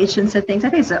variations of things. I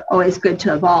think it's always good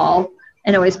to evolve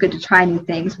and always good to try new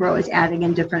things. We're always adding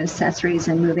in different accessories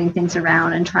and moving things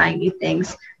around and trying new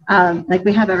things. Like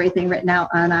we have everything written out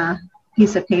on a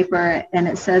piece of paper and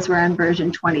it says we're on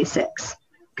version 26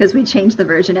 because we change the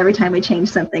version every time we change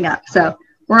something up. So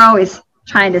we're always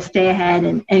trying to stay ahead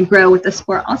and grow with the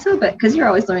sport also, but because you're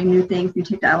always learning new things, new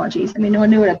technologies. I mean, no one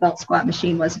knew what a belt squat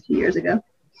machine was a few years ago.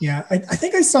 Yeah, I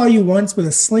think I saw you once with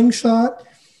a slingshot.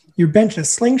 You benched a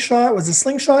slingshot. Was a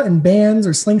slingshot and bands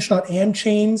or slingshot and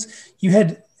chains? You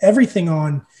had everything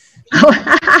on.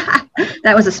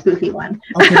 That was a spoofy one.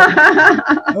 Okay.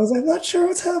 I was like, not sure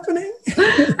what's happening.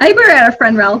 I think we were at a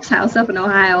friend Ralph's house up in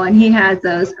Ohio, and he had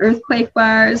those earthquake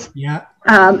bars. Yeah.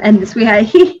 And this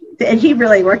he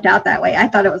really worked out that way. I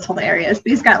thought it was hilarious. But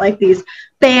he's got like these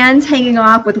bands hanging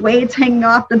off with weights hanging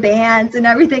off the bands, and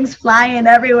everything's flying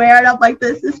everywhere. And I'm like,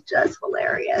 this is just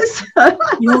hilarious.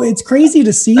 It's crazy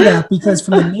to see that because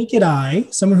from the naked eye,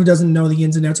 someone who doesn't know the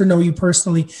ins and outs or know you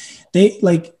personally,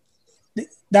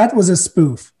 that was a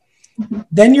spoof. Mm-hmm.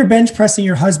 Then you're bench pressing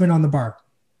your husband on the bar,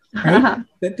 right? Uh-huh.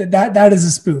 That is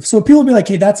a spoof. So people will be like,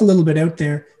 hey, that's a little bit out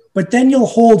there. But then you'll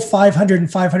hold 500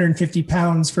 and 550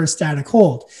 pounds for a static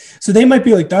hold. So they might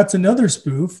be like, that's another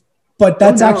spoof. But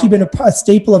that's actually been a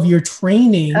staple of your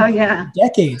training for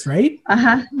decades, right?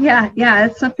 Uh-huh. Yeah.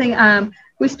 It's something,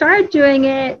 we started doing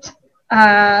it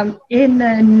in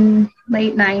the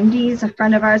late 90s. A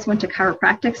friend of ours went to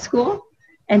chiropractic school.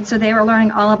 And so they were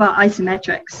learning all about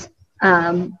isometrics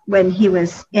when he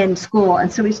was in school.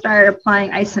 And so we started applying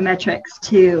isometrics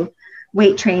to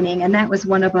weight training. And that was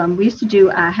one of them. We used to do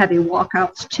heavy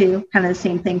walkouts too, kind of the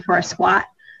same thing for a squat.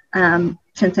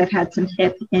 Since I've had some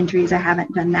hip injuries, I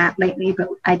haven't done that lately, but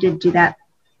I did do that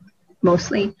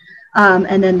mostly.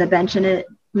 And then the bench in it,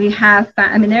 we have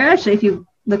found, I mean, there actually, if you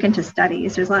look into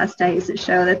studies, there's a lot of studies that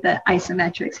show that the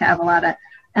isometrics have a lot of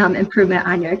improvement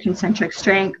on your concentric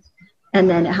strength. And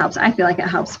then it helps, I feel like it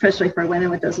helps, especially for women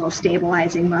with those little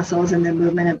stabilizing muscles and the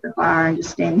movement of the bar and just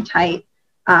staying tight.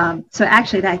 So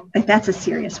actually that's a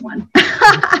serious one.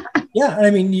 Yeah. I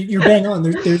mean, you're bang on.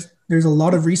 There's a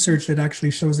lot of research that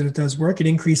actually shows that it does work. It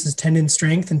increases tendon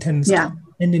strength and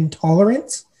tendon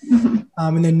tolerance, mm-hmm.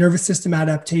 And then nervous system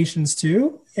adaptations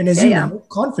too. And as you know,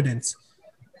 confidence.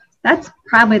 That's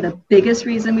probably the biggest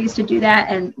reason we used to do that.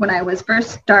 And when I was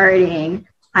first starting,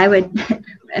 I would,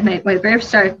 when I first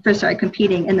started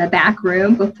competing in the back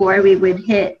room before we would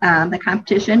hit the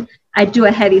competition, I'd do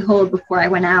a heavy hold before I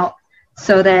went out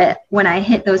so that when I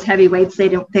hit those heavy weights, they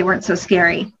weren't so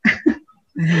scary.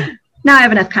 Mm-hmm. Now I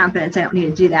have enough confidence. I don't need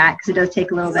to do that because it does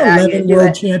take a little bit. 11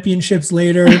 world championships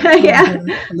later. Yeah.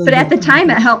 But at the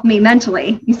time it helped me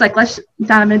mentally. He's like, Don,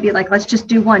 I'm going to be like, let's just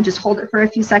do one. Just hold it for a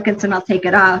few seconds and I'll take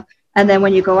it off. And then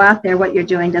when you go out there, what you're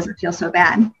doing doesn't feel so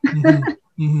bad.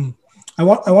 Mm-hmm. Mm-hmm. I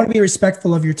want to be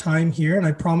respectful of your time here. And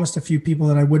I promised a few people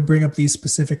that I would bring up these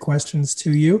specific questions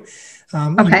to you.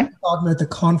 Okay. Talking about the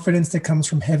confidence that comes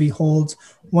from heavy holds.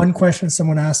 One question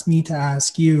someone asked me to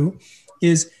ask you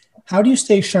is, how do you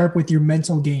stay sharp with your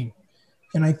mental game?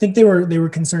 And I think they were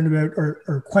concerned about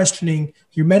or questioning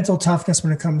your mental toughness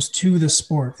when it comes to the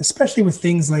sport, especially with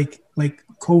things like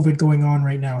COVID going on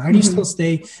right now. How do you still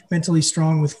stay mentally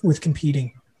strong with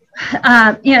competing?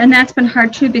 And that's been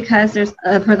hard too, because there's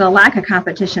for the lack of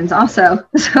competitions also.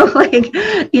 So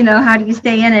how do you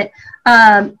stay in it?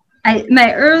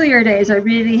 My earlier days, I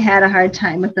really had a hard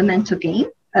time with the mental game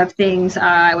of things.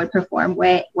 I would perform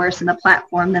way worse in the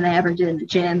platform than I ever did in the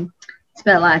gym.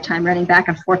 Spent a lot of time running back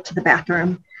and forth to the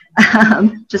bathroom.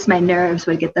 Just my nerves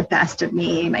would get the best of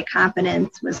me. My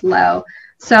confidence was low.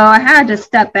 So I had to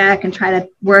step back and try to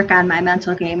work on my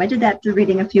mental game. I did that through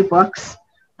reading a few books.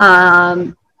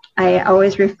 I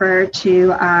always refer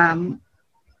to,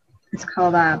 it's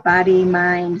called Body,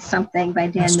 Mind, Something by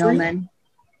Dan Millman.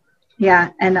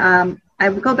 Yeah. And I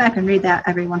would go back and read that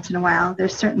every once in a while.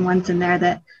 There's certain ones in there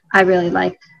that I really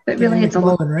like, but really it's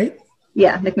McMillan, right?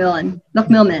 Yeah. McMillan,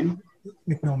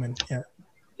 yeah.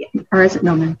 Or is it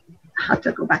Millman? I'll have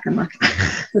to go back and look.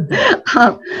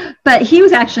 But he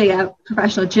was actually a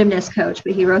professional gymnast coach,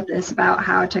 but he wrote this about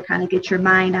how to kind of get your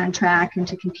mind on track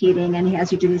into competing, and he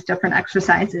has you do these different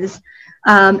exercises.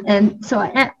 And so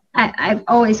I've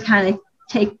always kind of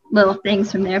take little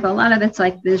things from there, but a lot of it's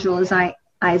like visualizing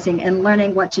and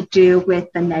learning what to do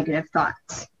with the negative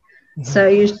thoughts. Mm-hmm. So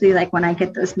usually when I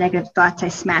get those negative thoughts, I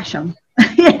smash them.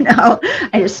 I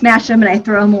just smash them and I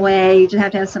throw them away. You just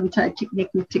have to have some technique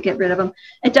to get rid of them.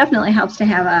 It definitely helps to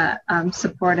have a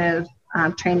supportive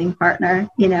training partner.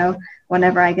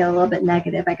 Whenever I get a little bit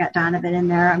negative, I got Donovan in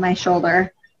there on my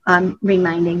shoulder,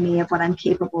 reminding me of what I'm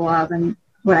capable of and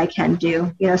what I can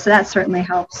do. So that certainly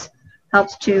helps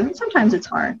too. Sometimes it's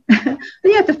hard, but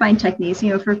you have to find techniques.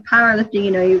 For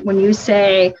powerlifting, when you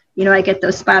say, I get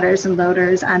those spotters and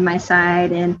loaders on my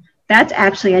side, and that's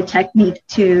actually a technique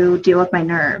to deal with my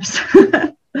nerves.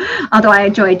 although I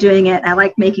enjoy doing it. I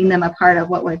like making them a part of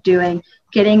what we're doing,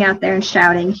 getting out there and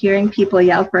shouting, hearing people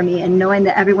yell for me, and knowing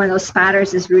that every one of those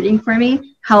spotters is rooting for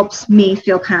me helps me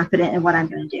feel confident in what I'm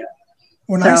going to do.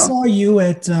 When I saw you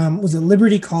at, was it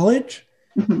Liberty College?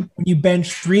 When you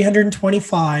benched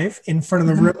 325 in front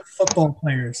of the room of football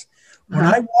players. When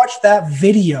I watched that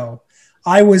video,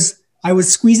 I was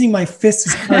squeezing my fists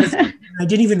as hard as I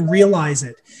didn't even realize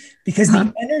it, because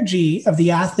the energy of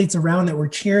the athletes around that were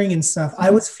cheering and stuff,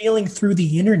 I was feeling through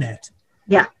the internet.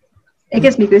 Yeah, it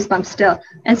gives me goosebumps still.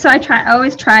 And so I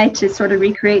always try to sort of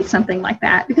recreate something like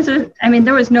that, because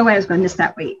there was no way I was going to miss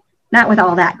that weight. Not with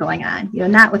all that going on,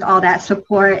 not with all that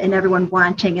support and everyone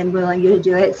wanting and willing you to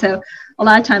do it. So a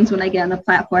lot of times when I get on the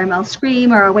platform, I'll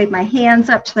scream or I'll wave my hands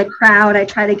up to the crowd. I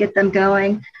try to get them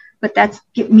going, but that's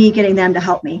me getting them to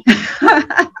help me.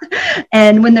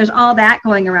 And when there's all that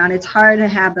going around, it's hard to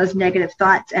have those negative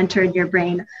thoughts enter in your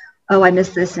brain. Oh, I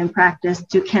missed this in practice.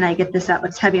 Can I get this out?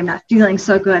 It's heavy. I'm not feeling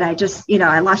so good. I just,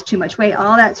 I lost too much weight.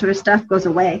 All that sort of stuff goes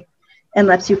away and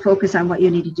lets you focus on what you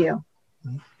need to do.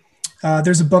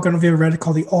 There's a book, I don't know if you ever read it,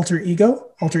 called The Alter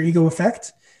Ego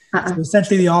Effect. So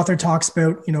essentially the author talks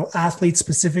about, athletes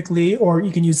specifically, or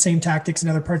you can use same tactics in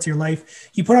other parts of your life.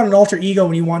 You put on an alter ego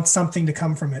when you want something to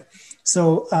come from it.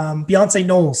 So Beyonce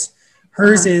Knowles,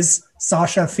 hers is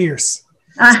Sasha Fierce.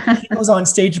 So she goes on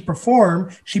stage to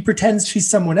perform, she pretends she's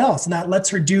someone else, and that lets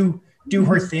her do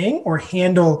her thing or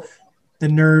handle the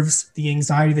nerves, the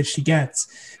anxiety that she gets.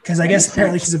 Because I guess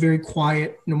apparently she's a very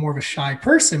quiet, more of a shy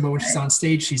person, but when she's on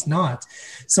stage, she's not.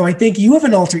 So I think you have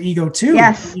an alter ego too.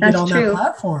 Yes, that's on true. That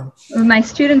platform. My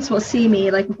students will see me,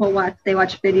 like they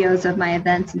watch videos of my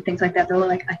events and things like that. They're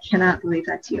like, I cannot believe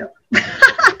that's you.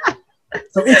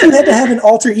 So if you had to have an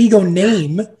alter ego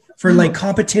name for like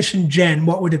competition Jen,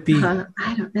 what would it be? I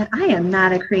don't know. I am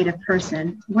not a creative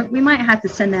person. We might have to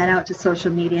send that out to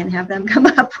social media and have them come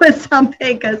up with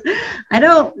something, because I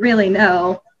don't really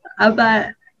know.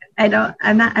 But I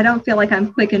don't feel like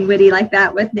I'm quick and witty like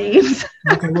that with names.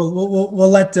 Okay, we'll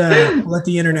let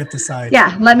the internet decide.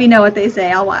 Yeah, let me know what they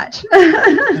say. I'll watch.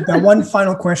 I've got one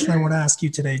final question I want to ask you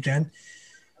today, Jen.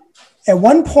 At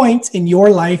one point in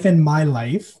your life and my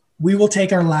life, we will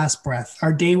take our last breath.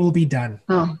 Our day will be done.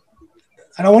 Oh.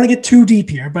 I don't want to get too deep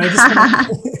here, but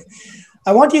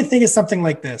I want you to think of something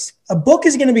like this. A book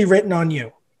is going to be written on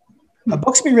you. A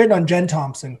book's going to be written on Jen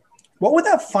Thompson. What would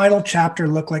that final chapter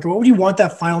look like? Or what would you want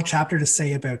that final chapter to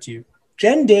say about you?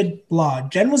 Jen did blah.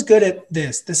 Jen was good at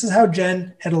this. This is how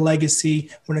Jen had a legacy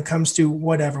when it comes to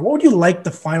whatever. What would you like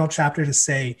the final chapter to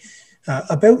say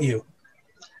about you?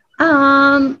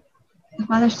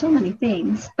 Well, there's so many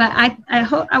things, but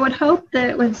I would hope that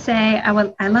it would say, I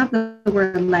love the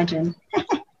word legend.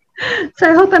 So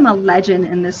I hope I'm a legend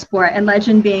in this sport, and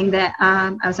legend being that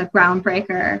I was a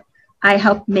groundbreaker. I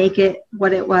helped make it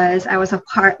what it was. I was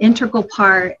integral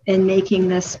part in making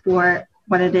this sport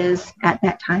what it is at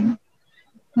that time.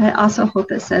 But I also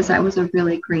hope it says I was a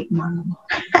really great mom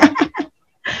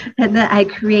and that I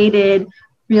created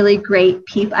really great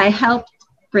people. I helped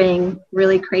bring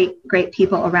really great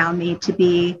people around me to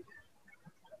be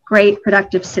great,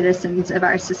 productive citizens of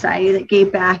our society that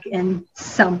gave back in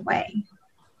some way.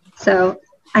 So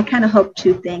I kind of hope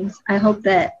two things. I hope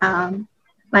that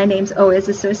my name's always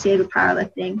associated with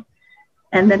powerlifting,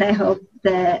 and then I hope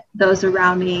that those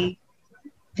around me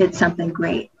did something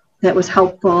great that was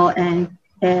helpful and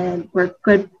were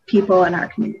good people in our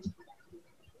community.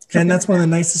 And that's one of the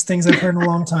nicest things I've heard in a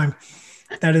long time.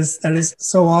 That is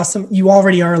so awesome. You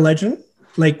already are a legend.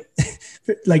 Like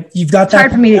you've got that. It's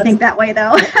hard for me to think that way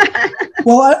though.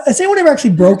 Well, I say whenever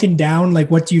actually broken down, like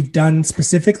what you've done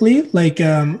specifically, like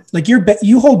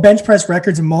you hold bench press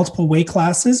records in multiple weight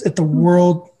classes at the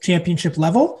world championship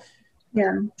level.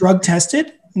 Yeah. Drug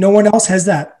tested. No one else has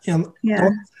that. Yeah. No one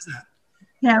else has that.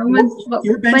 Yeah.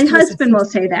 My husband will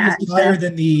say that. Higher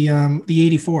than the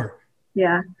 84.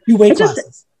 Yeah. 2 weight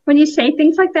classes. When you say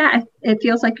things like that, it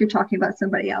feels like you're talking about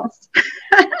somebody else.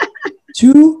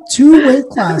 Two weight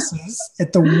classes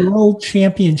at the world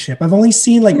championship. I've only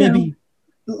seen maybe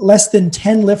less than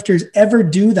 10 lifters ever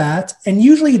do that. And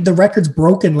usually the record's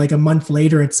broken like a month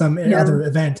later at some other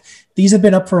event. These have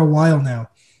been up for a while now.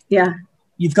 Yeah.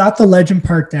 You've got the legend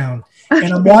part down.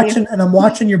 And I'm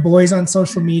watching your boys on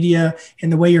social media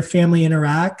and the way your family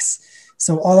interacts.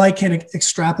 So all I can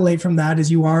extrapolate from that is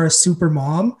you are a super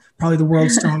mom, probably the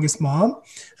world's strongest mom.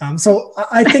 So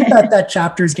I think that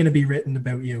chapter is going to be written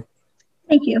about you.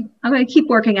 Thank you. I'm going to keep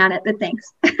working on it, but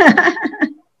thanks.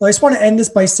 Well, I just want to end this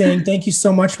by saying thank you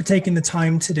so much for taking the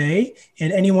time today.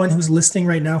 And anyone who's listening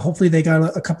right now, hopefully they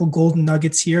got a couple golden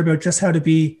nuggets here about just how to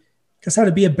be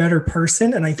a better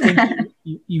person. And I think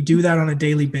you do that on a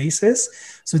daily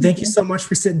basis. So thank you so much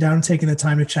for sitting down and taking the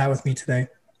time to chat with me today.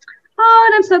 Oh,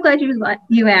 and I'm so glad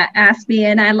you asked me.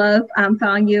 And I love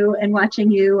following you and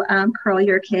watching you curl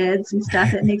your kids and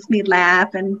stuff. It makes me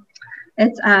laugh. And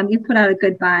it's you put out a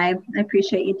good vibe. I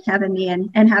appreciate you having me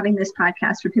and having this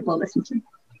podcast for people to listen to.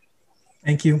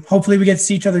 Thank you. Hopefully we get to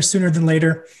see each other sooner than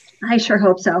later. I sure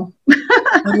hope so.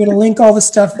 I'm going to link all the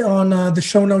stuff on the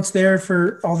show notes there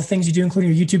for all the things you do,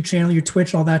 including your YouTube channel, your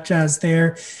Twitch, all that jazz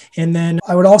there. And then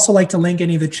I would also like to link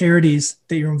any of the charities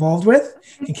that you're involved with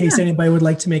in case anybody would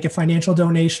like to make a financial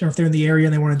donation, or if they're in the area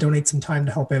and they want to donate some time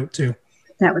to help out too.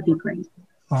 That would be great.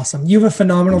 Awesome. You have a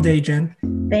phenomenal day, Jen.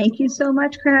 Thank you so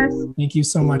much, Chris. Thank you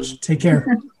so much. Take care.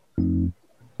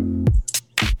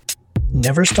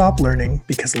 Never stop learning,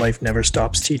 because life never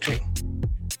stops teaching.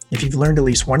 If you've learned at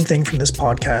least one thing from this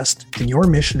podcast and your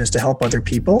mission is to help other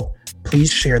people, please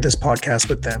share this podcast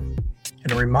with them.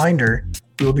 And a reminder,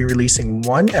 we will be releasing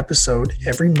one episode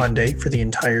every Monday for the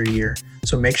entire year.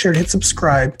 So make sure to hit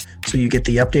subscribe so you get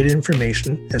the updated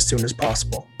information as soon as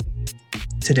possible.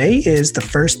 Today is the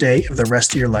first day of the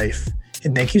rest of your life,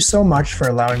 and thank you so much for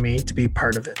allowing me to be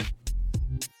part of it.